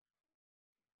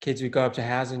 Kids would go up to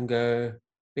houses and go,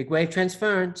 Big Wave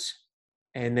Transference.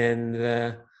 And then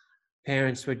the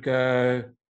parents would go,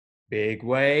 Big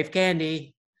Wave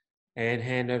Candy, and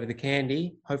hand over the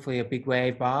candy. Hopefully a Big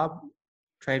Wave Bob,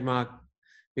 trademark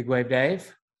Big Wave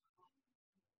Dave.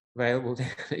 Available down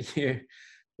at your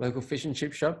local fish and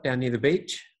chip shop down near the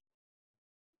beach.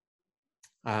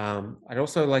 I'd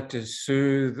also like to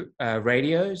sue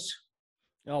radios.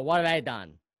 Oh, what have they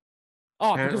done?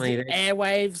 Oh, Apparently because the they-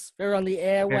 airwaves. They're on the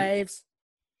airwaves.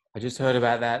 I just heard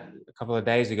about that a couple of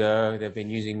days ago. They've been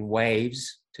using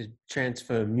waves to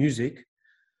transfer music,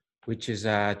 which is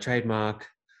trademark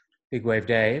Big Wave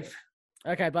Dave.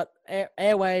 Okay, but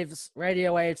airwaves,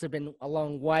 radio waves have been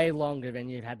along way longer than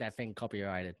you've had that thing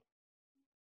copyrighted.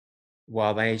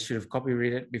 While they should have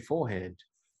copyrighted it beforehand.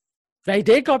 They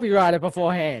did copyright it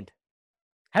beforehand.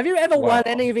 Have you ever won Well-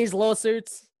 any of these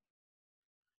lawsuits?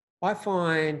 I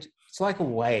find it's like a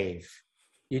wave.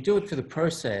 You do it for the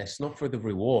process, not for the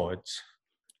rewards.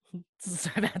 So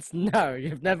that's no.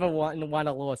 You've never won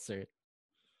a lawsuit.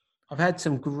 I've had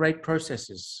some great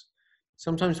processes.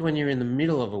 Sometimes when you're in the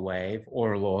middle of a wave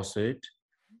or a lawsuit,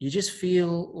 you just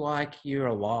feel like you're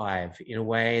alive in a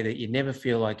way that you never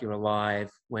feel like you're alive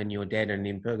when you're dead and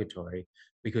in purgatory,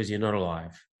 because you're not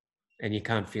alive and you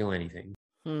can't feel anything.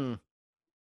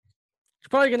 She's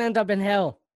probably gonna end up in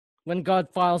hell when God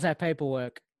files that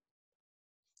paperwork.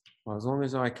 Well, as long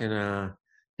as I can,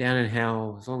 down in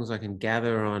hell, as long as I can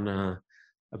gather on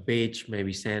a beach,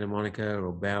 maybe Santa Monica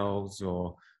or Bells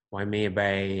or Waimea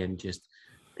Bay, and just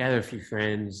gather a few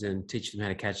friends and teach them how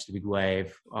to catch the big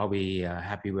wave, I'll be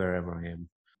happy wherever I am.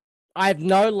 I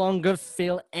no longer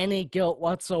feel any guilt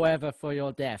whatsoever for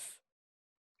your death.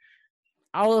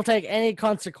 I will take any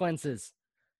consequences.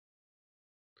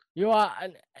 You are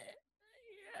an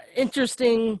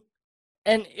interesting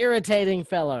and irritating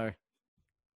fellow.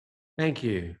 Thank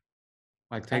you.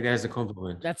 I take that as a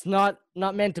compliment. That's not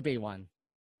meant to be one.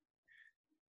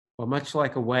 Well, much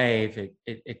like a wave,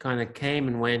 it kind of came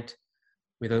and went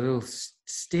with a little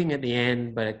sting at the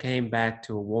end, but it came back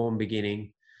to a warm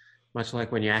beginning, much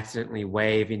like when you accidentally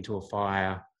wave into a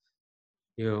fire.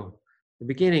 The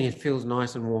beginning, it feels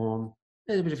nice and warm.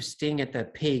 There's a bit of a sting at the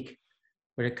peak,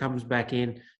 but it comes back in.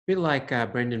 A bit like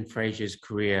Brendan Fraser's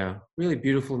career. Really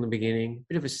beautiful in the beginning,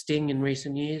 bit of a sting in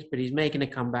recent years, but he's making a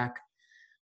comeback,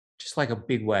 just like a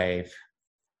big wave.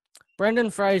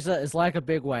 Brendan Fraser is like a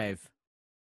big wave.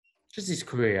 Just his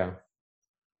career.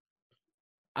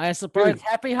 I suppose. Really?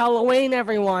 Happy Halloween,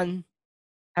 everyone.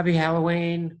 Happy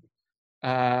Halloween.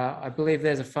 I believe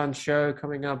there's a fun show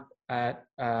coming up at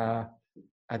the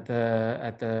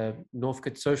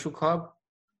Northcote Social Club.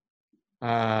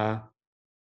 I'm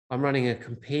running a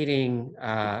competing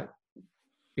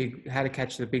big how to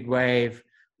catch the big wave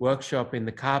workshop in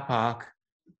the car park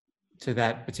to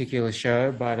that particular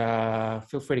show, but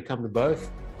feel free to come to both.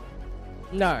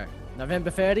 No, November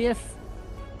 30th.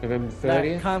 November No,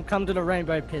 30th. come to the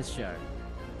Rainbow Piss show.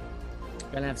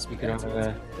 Gonna have You can,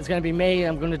 it's gonna be me.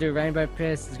 I'm gonna do Rainbow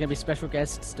Piss. There's gonna be special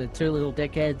guests, the Two Little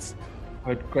Dickheads.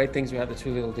 heard great things about the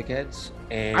Two Little Dickheads.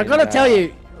 And I gotta tell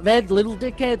you, they're little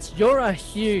dickheads. You're a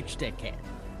huge dickhead.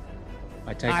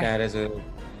 I take that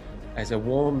as a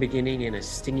warm beginning and a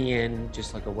stingy end,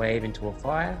 just like a wave into a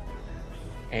fire.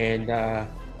 And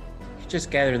just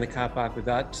gather in the car park with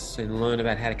us and learn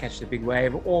about how to catch the big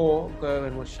wave, or go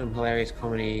and watch some hilarious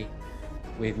comedy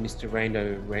with Mr.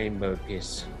 Rainbow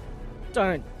Piss.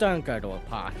 Don't go to a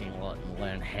parking lot and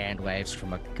learn hand waves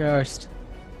from a ghost.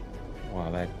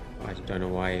 Wow, I don't know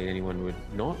why anyone would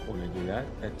not want to do that.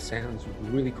 That sounds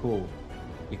really cool.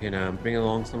 You can bring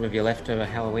along some of your leftover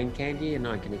Halloween candy, and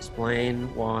I can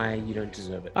explain why you don't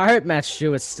deserve it. I hope Matt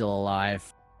Stewart's still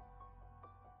alive.